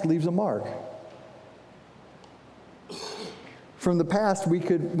past leaves a mark. From the past,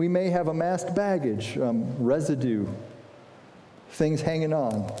 we may have amassed baggage, residue, things hanging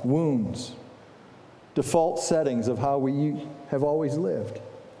on, wounds, default settings of how we have always lived.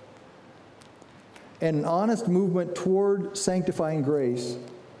 And an honest movement toward sanctifying grace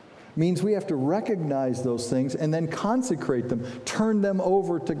means we have to recognize those things and then consecrate them, turn them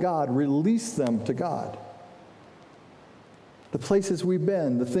over to God, release them to God. The places we've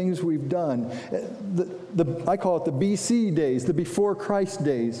been, the things we've done, I call it the BC days, the before Christ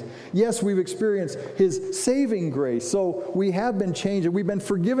days. Yes, we've experienced His saving grace, so we have been changed and we've been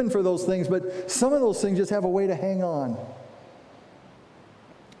forgiven for those things, but some of those things just have a way to hang on.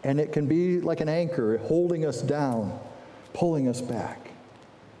 And it can be like an anchor holding us down, pulling us back.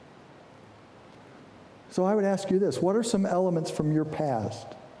 So I would ask you this, what are some elements from your past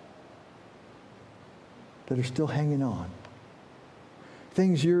that are still hanging on?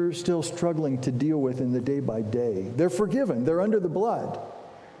 Things you're still struggling to deal with in the day by day. They're forgiven, they're under the blood,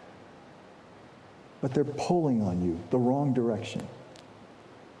 but they're pulling on you the wrong direction.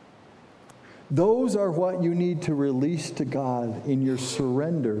 Those are what you need to release to God in your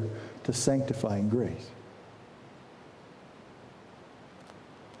surrender to sanctifying grace.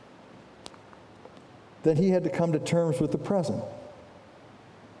 Then he had to come to terms with the present.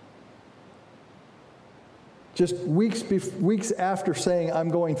 Just weeks after saying, I'm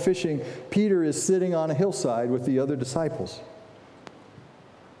going fishing, Peter is sitting on a hillside with the other disciples.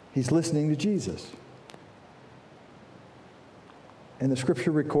 He's listening to Jesus. And the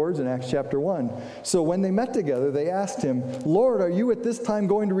scripture records in Acts chapter 1, so when they met together, they asked him, Lord, are you at this time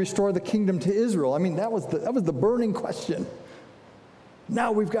going to restore the kingdom to Israel? I mean, that was the burning question.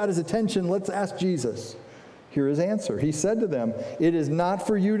 Now we've got his attention, let's ask Jesus. Hear his answer. He said to them, it is not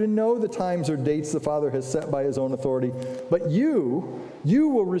for you to know the times or dates the Father has set by his own authority, but you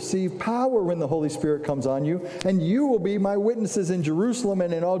will receive power when the Holy Spirit comes on you, and you will be my witnesses in Jerusalem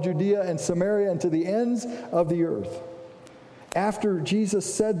and in all Judea and Samaria and to the ends of the earth. After Jesus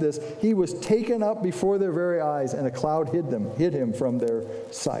said this, he was taken up before their very eyes, and a cloud hid him from their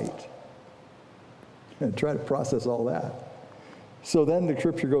sight. And try to process all that. So then the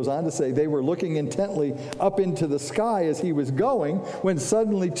scripture goes on to say, they were looking intently up into the sky as he was going, when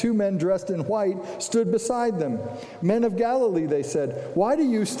suddenly 2 men dressed in white stood beside them. Men of Galilee, they said, why do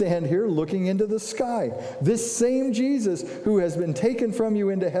you stand here looking into the sky? This same Jesus who has been taken from you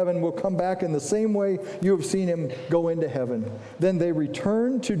into heaven will come back in the same way you have seen him go into heaven. Then they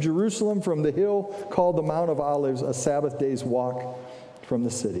returned to Jerusalem from the hill called the Mount of Olives, a Sabbath day's walk from the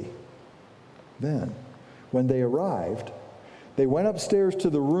city. Then, when they arrived, they went upstairs to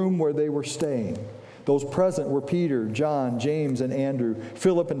the room where they were staying. Those present were Peter, John, James, and Andrew,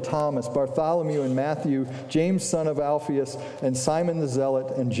 Philip and Thomas, Bartholomew and Matthew, James son of Alphaeus, and Simon the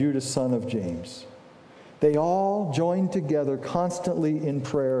Zealot, and Judas son of James. They all joined together constantly in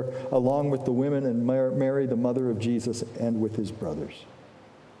prayer, along with the women and Mary, the mother of Jesus, and with his brothers.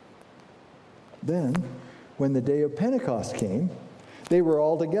 Then, when the day of Pentecost came, they were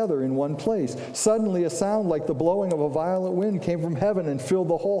all together in one place. Suddenly a sound like the blowing of a violent wind came from heaven and filled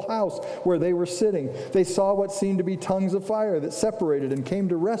the whole house where they were sitting. They saw what seemed to be tongues of fire that separated and came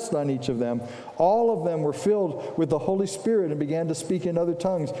to rest on each of them. All of them were filled with the Holy Spirit and began to speak in other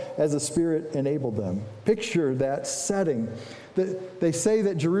tongues as the Spirit enabled them. Picture that setting. They say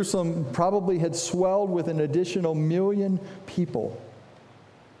that Jerusalem probably had swelled with an additional 1 million people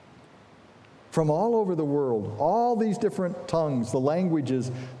from all over the world, all these different tongues, the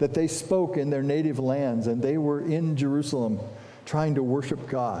languages that they spoke in their native lands, and they were in Jerusalem trying to worship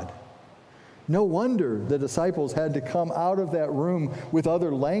God. No wonder the disciples had to come out of that room with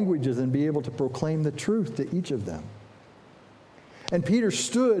other languages and be able to proclaim the truth to each of them. And Peter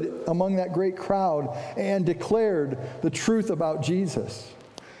stood among that great crowd and declared the truth about Jesus.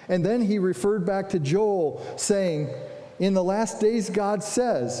 And then he referred back to Joel, saying, in the last days, God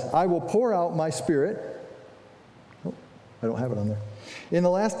says, I will pour out my Spirit. Oh, I don't have it on there. In the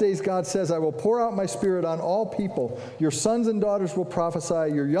last days, God says, I will pour out my Spirit on all people. Your sons and daughters will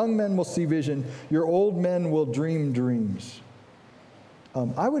prophesy. Your young men will see vision. Your old men will dream dreams.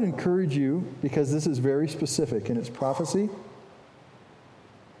 I would encourage you, because this is very specific in its prophecy,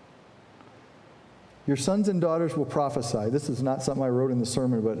 your sons and daughters will prophesy. This is not something I wrote in the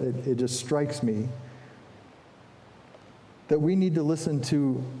sermon, but it just strikes me that we need to listen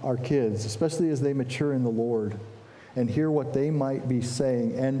to our kids, especially as they mature in the Lord, and hear what they might be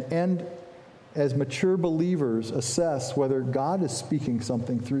saying. And as mature believers, assess whether God is speaking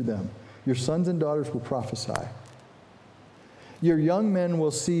something through them. Your sons and daughters will prophesy. Your young men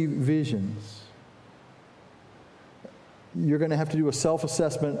will see visions. You're going to have to do a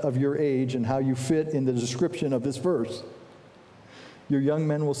self-assessment of your age and how you fit in the description of this verse. Your young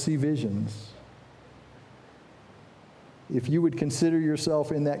men will see visions. If you would consider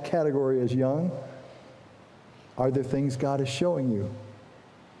yourself in that category as young, are there things God is showing you?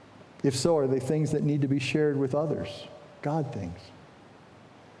 If so, are they things that need to be shared with others? God things.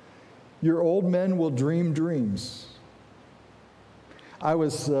 Your old men will dream dreams. I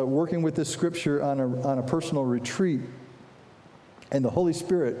was working with this scripture on a personal retreat, and the Holy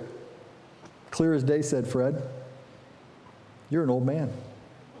Spirit, clear as day, said, Fred, you're an old man.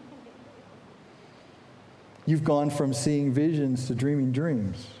 You've gone from seeing visions to dreaming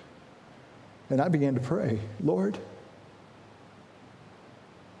dreams. And I began to pray, Lord,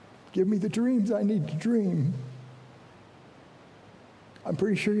 give me the dreams I need to dream. I'm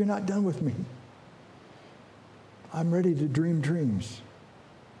pretty sure you're not done with me. I'm ready to dream dreams.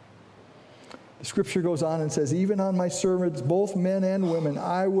 The scripture goes on and says, even on my servants, both men and women,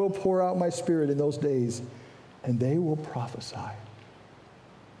 I will pour out my Spirit in those days, and they will prophesy.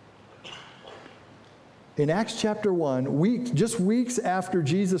 In Acts chapter 1, just weeks after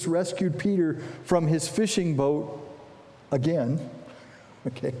Jesus rescued Peter from his fishing boat again,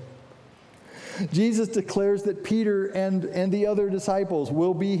 Jesus declares that Peter and the other disciples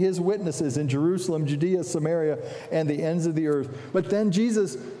will be his witnesses in Jerusalem, Judea, Samaria, and the ends of the earth. But then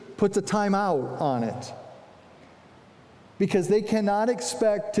Jesus puts a time out on it, because they cannot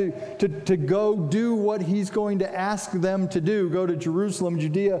expect to go do what he's going to ask them to do, go to Jerusalem,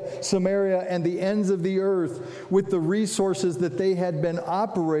 Judea, Samaria, and the ends of the earth with the resources that they had been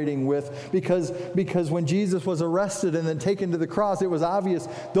operating with, because when Jesus was arrested and then taken to the cross, it was obvious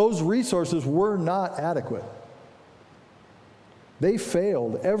those resources were not adequate. They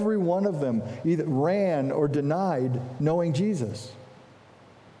failed. Every one of them either ran or denied knowing Jesus.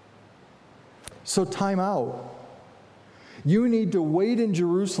 So time out. You need to wait in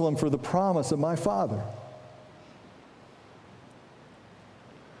Jerusalem for the promise of my Father.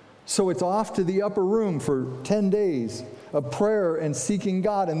 So it's off to the upper room for 10 days of prayer and seeking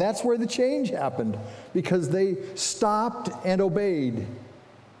God. And that's where the change happened, because they stopped and obeyed.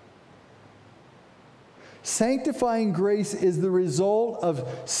 Sanctifying grace is the result of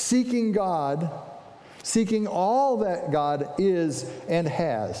seeking God, seeking all that God is and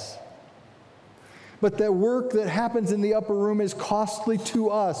has. But the work that happens in the upper room is costly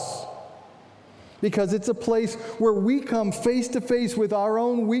to us, because it's a place where we come face to face with our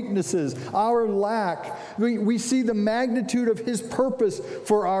own weaknesses, our lack. We see the magnitude of His purpose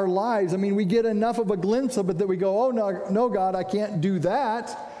for our lives. I mean, we get enough of a glimpse of it that we go, oh, no, God, I can't do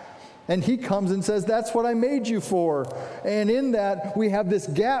that. And He comes and says, that's what I made you for. And in that, we have this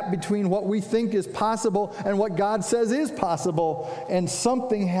gap between what we think is possible and what God says is possible. And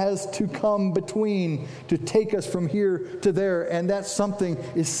something has to come between to take us from here to there. And that something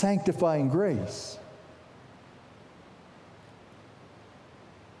is sanctifying grace.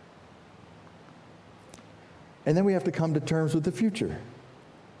 And then we have to come to terms with the future.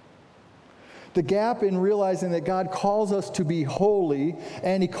 The gap in realizing that God calls us to be holy,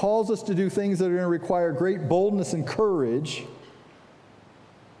 and He calls us to do things that are going to require great boldness and courage,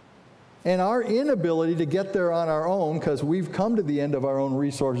 and our inability to get there on our own, because we've come to the end of our own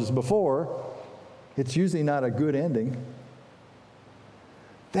resources before, it's usually not a good ending.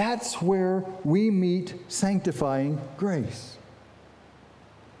 That's where we meet sanctifying grace.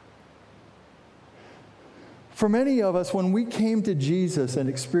 For many of us, when we came to Jesus and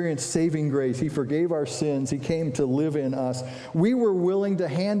experienced saving grace, He forgave our sins, He came to live in us, we were willing to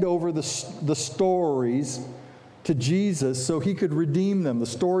hand over the stories to Jesus so He could redeem them, the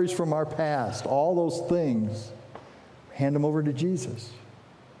stories from our past, all those things. Hand them over to Jesus.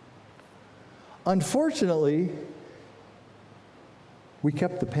 Unfortunately, we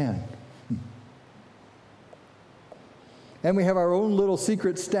kept the pen. And we have our own little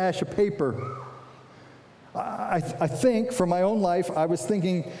secret stash of paper. I think, for my own life, I was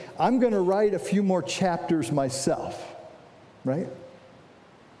thinking, I'm going to write a few more chapters myself, right?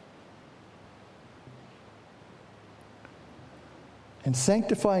 And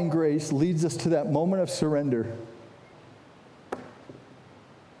sanctifying grace leads us to that moment of surrender.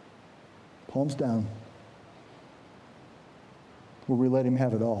 Palms down, where we let Him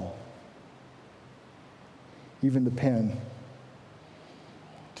have it all. Even the pen,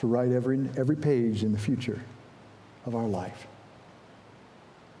 to write every page in the future of our life.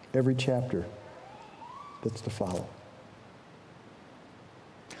 Every chapter that's to follow.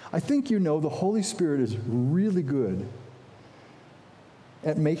 I think you know the Holy Spirit is really good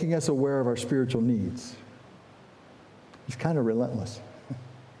at making us aware of our spiritual needs. He's kind of relentless.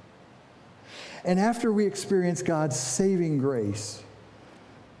 And after we experience God's saving grace,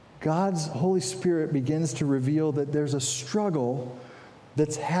 God's Holy Spirit begins to reveal that there's a struggle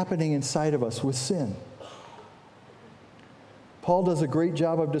that's happening inside of us with sin. Paul does a great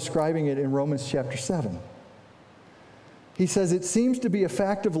job of describing it in Romans chapter 7. He says, it seems to be a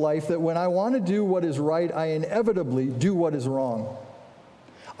fact of life that when I want to do what is right, I inevitably do what is wrong.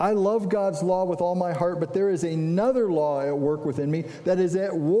 I love God's law with all my heart, but there is another law at work within me that is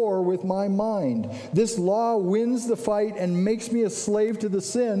at war with my mind. This law wins the fight and makes me a slave to the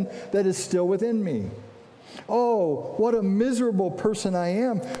sin that is still within me. Oh, what a miserable person I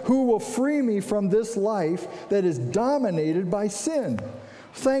am. Who will free me from this life that is dominated by sin?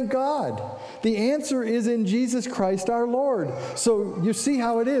 Thank God. The answer is in Jesus Christ our Lord. So you see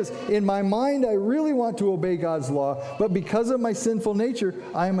how it is. In my mind, I really want to obey God's law, but because of my sinful nature,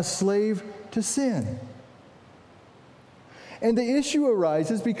 I am a slave to sin. And the issue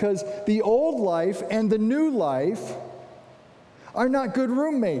arises because the old life and the new life are not good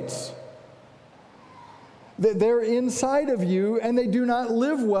roommates. They're inside of you and they do not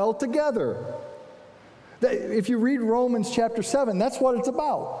live well together. If you read Romans chapter 7, that's what it's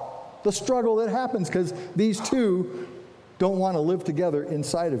about. The struggle that happens because these two don't want to live together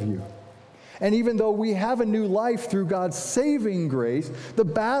inside of you. And even though we have a new life through God's saving grace, the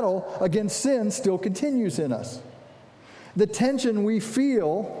battle against sin still continues in us. The tension we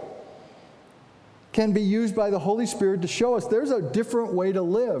feel can be used by the Holy Spirit to show us there's a different way to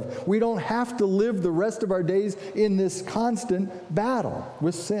live. We don't have to live the rest of our days in this constant battle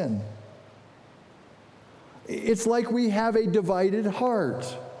with sin. It's like we have a divided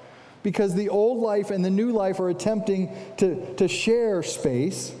heart because the old life and the new life are attempting to share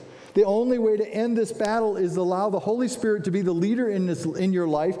space. The only way to end this battle is to allow the Holy Spirit to be the leader in your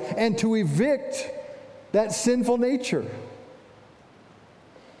life and to evict that sinful nature.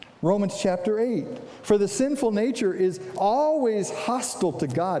 Romans chapter 8. For the sinful nature is always hostile to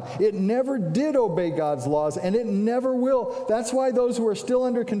God. It never did obey God's laws, and it never will. That's why those who are still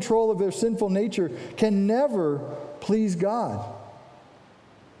under control of their sinful nature can never please God.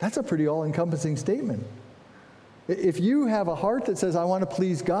 That's a pretty all-encompassing statement. If you have a heart that says, I want to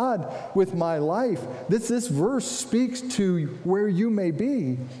please God with my life, this verse speaks to where you may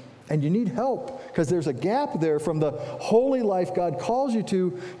be, and you need help because there's a gap there from the holy life God calls you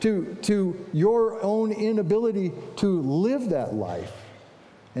to your own inability to live that life.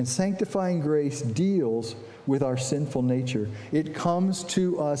 And sanctifying grace deals with our sinful nature. It comes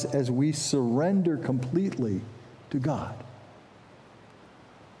to us as we surrender completely to God.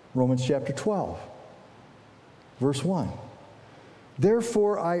 Romans chapter 12, verse 1.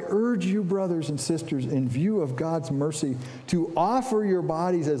 Therefore, I urge you, brothers and sisters, in view of God's mercy, to offer your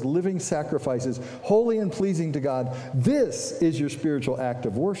bodies as living sacrifices, holy and pleasing to God. This is your spiritual act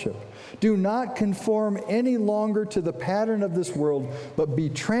of worship. Do not conform any longer to the pattern of this world, but be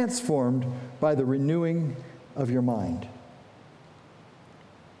transformed by the renewing of your mind.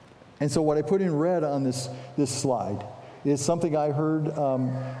 And so what I put in red on this slide is something I heard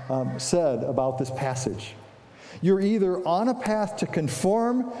said about this passage. You're either on a path to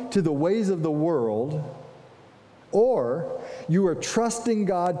conform to the ways of the world, or you are trusting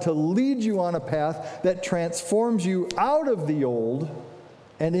God to lead you on a path that transforms you out of the old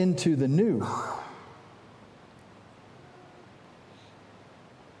and into the new.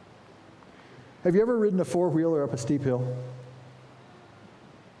 Have you ever ridden a four-wheeler up a steep hill?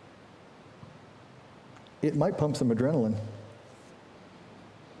 It might pump some adrenaline.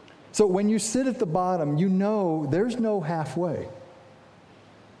 So when you sit at the bottom, you know there's no halfway.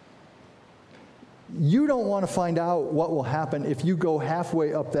 You don't want to find out what will happen if you go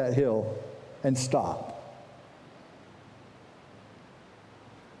halfway up that hill and stop.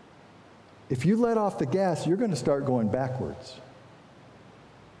 If you let off the gas, you're going to start going backwards.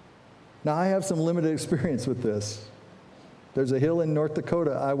 Now, I have some limited experience with this. There's a hill in North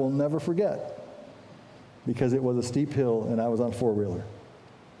Dakota I will never forget because it was a steep hill and I was on a four-wheeler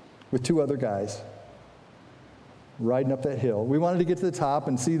with two other guys riding up that hill. We wanted to get to the top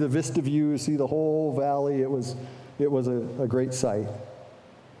and see the vista view, see the whole valley. It was a great sight.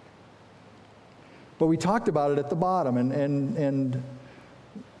 But we talked about it at the bottom, and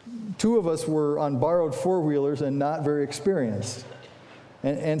two of us were on borrowed four-wheelers and not very experienced.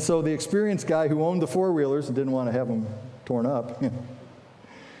 And so the experienced guy who owned the four-wheelers and didn't want to have them torn up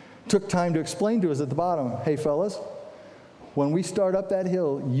took time to explain to us at the bottom, hey, fellas, when we start up that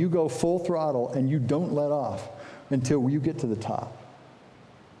hill, you go full throttle and you don't let off until you get to the top.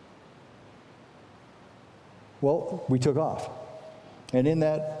 Well, we took off. And in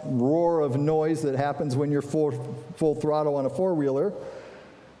that roar of noise that happens when you're full throttle on a four-wheeler,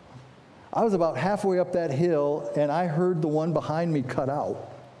 I was about halfway up that hill and I heard the one behind me cut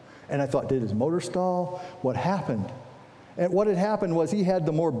out. And I thought, did his motor stall? What happened? And what had happened was he had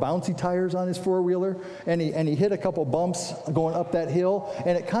the more bouncy tires on his four-wheeler, and he hit a couple bumps going up that hill,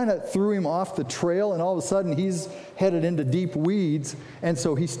 and it kind of threw him off the trail, and all of a sudden he's headed into deep weeds, and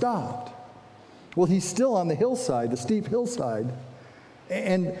so he stopped. Well, he's still on the hillside, the steep hillside,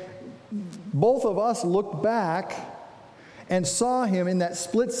 and both of us looked back and saw him in that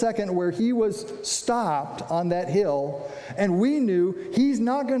split second where he was stopped on that hill, and we knew he's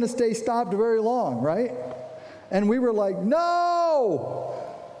not going to stay stopped very long, right? And we were like, no,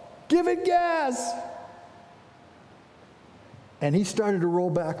 give it gas. And he started to roll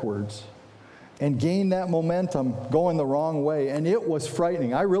backwards and gain that momentum going the wrong way. And it was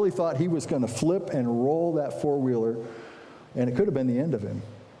frightening. I really thought he was going to flip and roll that four-wheeler, and it could have been the end of him.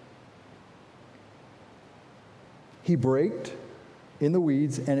 He braked in the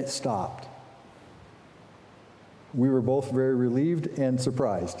weeds, and it stopped. We were both very relieved and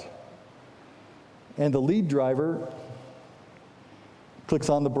surprised. And the lead driver clicks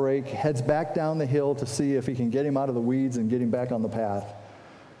on the brake, heads back down the hill to see if he can get him out of the weeds and get him back on the path.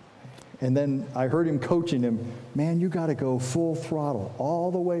 And then I heard him coaching him, man, you got to go full throttle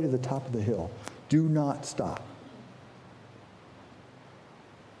all the way to the top of the hill. Do not stop.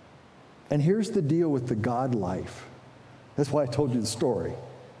 And here's the deal with the God life. That's why I told you the story.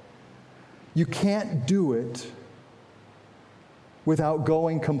 You can't do it without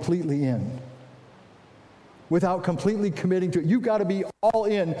going completely in. Without completely committing to it. You've got to be all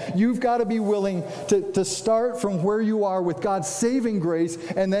in. You've got to be willing to start from where you are with God's saving grace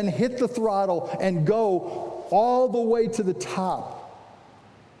and then hit the throttle and go all the way to the top.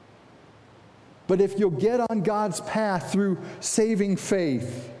 But if you'll get on God's path through saving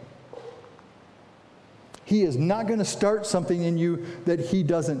faith, He is not going to start something in you that He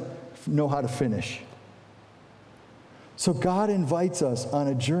doesn't know how to finish. So God invites us on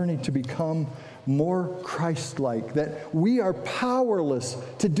a journey to become more Christ-like, that we are powerless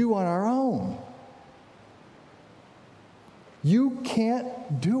to do on our own. You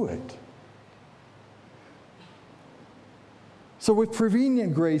can't do it. So with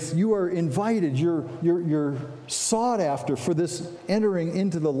prevenient grace, you are invited, you're sought after for this entering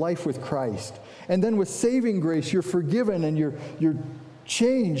into the life with Christ. And then with saving grace, you're forgiven and you're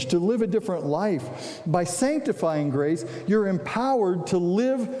changed to live a different life. By sanctifying grace, you're empowered to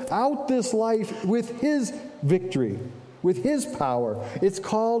live out this life with His victory, with His power. It's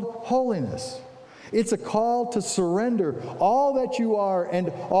called holiness. It's a call to surrender all that you are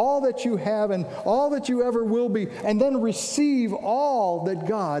and all that you have and all that you ever will be, and then receive all that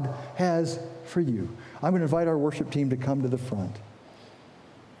God has for you. I'm going to invite our worship team to come to the front.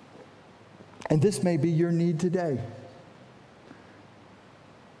 And this may be your need today.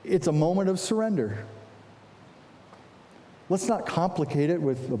 It's a moment of surrender. Let's not complicate it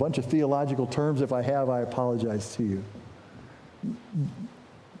with a bunch of theological terms. If I have, I apologize to you.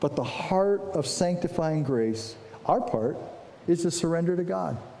 But the heart of sanctifying grace, our part, is to surrender to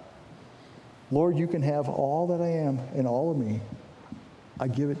God. Lord, you can have all that I am and all of me. I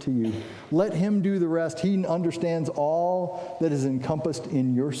give it to you. Let Him do the rest. He understands all that is encompassed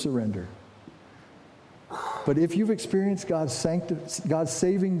in your surrender. But if you've experienced God's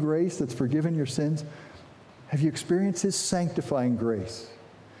saving grace that's forgiven your sins, have you experienced His sanctifying grace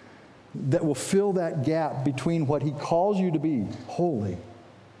that will fill that gap between what He calls you to be, holy,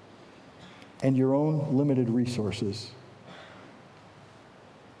 and your own limited resources?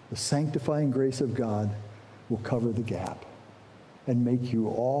 The sanctifying grace of God will cover the gap and make you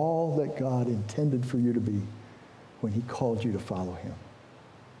all that God intended for you to be when He called you to follow Him.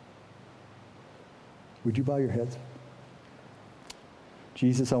 Would you bow your heads?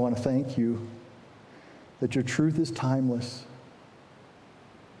 Jesus, I want to thank you that your truth is timeless.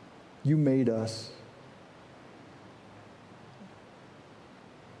 You made us.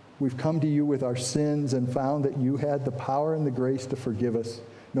 We've come to you with our sins and found that you had the power and the grace to forgive us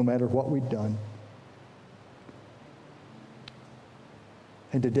no matter what we'd done.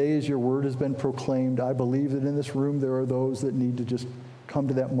 And today, as your word has been proclaimed, I believe that in this room there are those that need to just come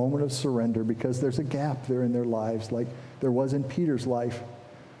to that moment of surrender because there's a gap there in their lives, like there was in Peter's life,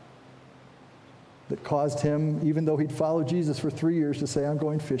 that caused him, even though he'd followed Jesus for 3 years, to say, I'm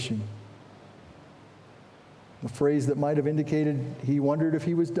going fishing. A phrase that might have indicated he wondered if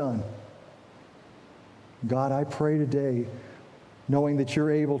he was done. God, I pray today, knowing that you're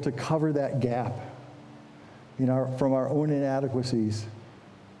able to cover that gap from our own inadequacies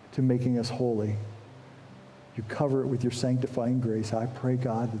to making us holy. You cover it with your sanctifying grace. I pray,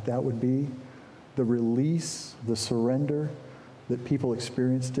 God, that that would be the release, the surrender that people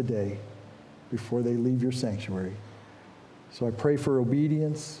experience today before they leave your sanctuary. So I pray for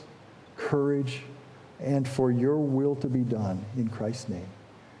obedience, courage, and for your will to be done in Christ's name.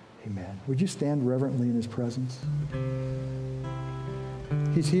 Amen. Would you stand reverently in his presence?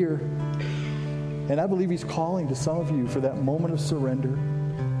 He's here. And I believe he's calling to some of you for that moment of surrender.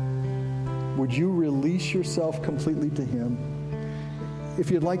 Would you release yourself completely to him?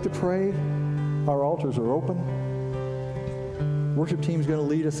 If you'd like to pray, our altars are open. Worship team's going to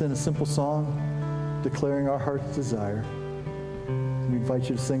lead us in a simple song declaring our heart's desire. We invite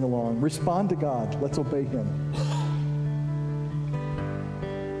you to sing along. Respond to God. Let's obey him.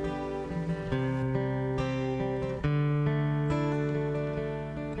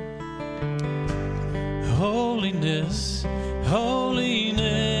 Holiness,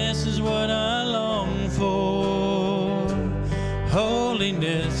 holiness is what I long for.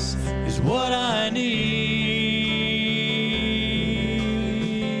 Holiness is what I need.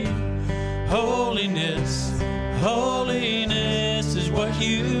 Holiness, holiness is what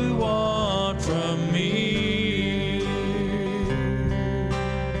you want from me.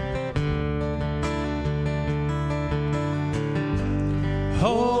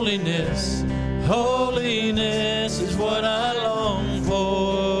 Holiness, holiness is what I long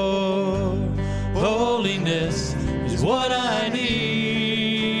for. Holiness is what I need.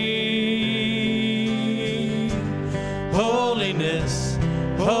 Holiness,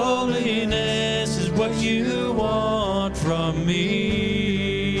 holiness is what you want from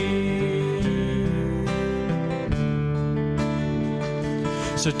me.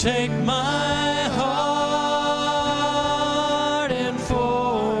 So take my heart and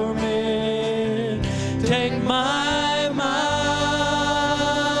form it. Take my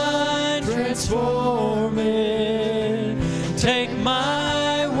mind, transform it. Take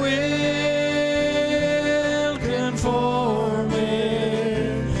my will, conform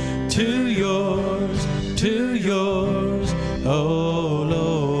it to yours, oh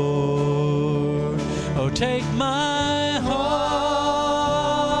Lord. Oh, take my heart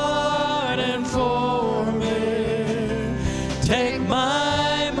and form it. Take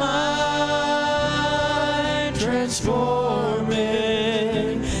my mind, transform it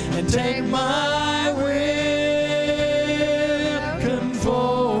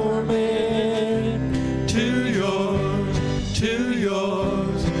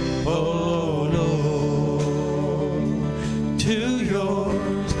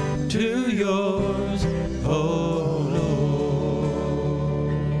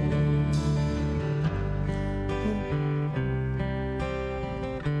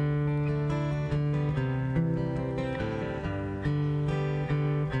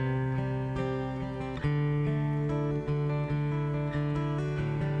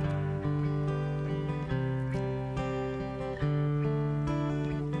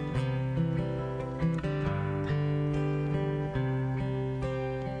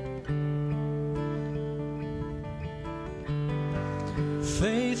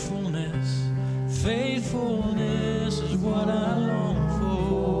faithfulness. Faithfulness is what I long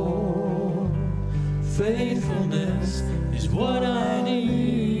for. Faithfulness is what I need.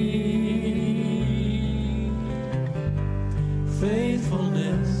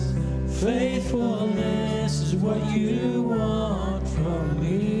 Faithfulness, faithfulness is what you want from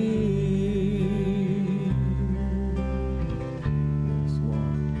me.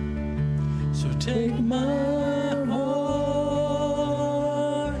 So take my heart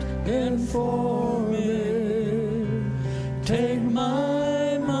and form it. Take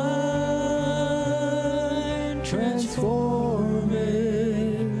my mind, transform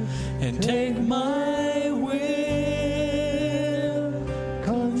it, and take my will,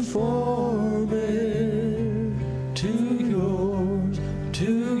 conform it to yours,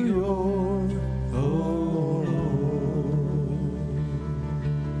 oh Lord.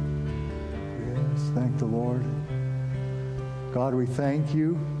 Yes, thank the Lord. God, we thank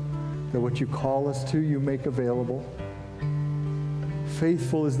you that what you call us to, you make available.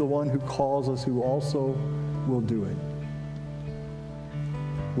 Faithful is the one who calls us, who also will do it.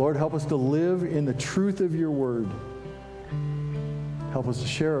 Lord, help us to live in the truth of your word. Help us to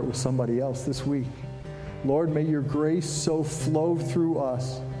share it with somebody else this week. Lord, may your grace so flow through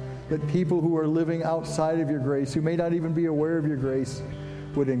us that people who are living outside of your grace, who may not even be aware of your grace,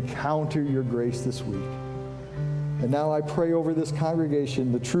 would encounter your grace this week. And now I pray over this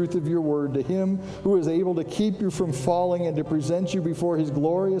congregation the truth of your word to him who is able to keep you from falling and to present you before his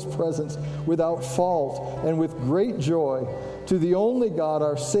glorious presence without fault and with great joy. To the only God,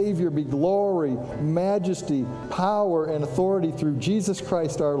 our Savior, be glory, majesty, power, and authority through Jesus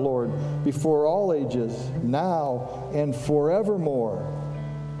Christ our Lord, before all ages, now and forevermore.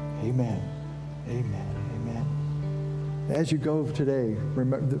 Amen. Amen. As you go today,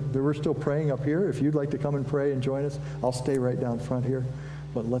 remember that we're still praying up here. If you'd like to come and pray and join us, I'll stay right down front here.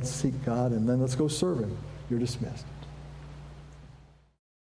 But let's seek God, and then let's go serve him. You're dismissed.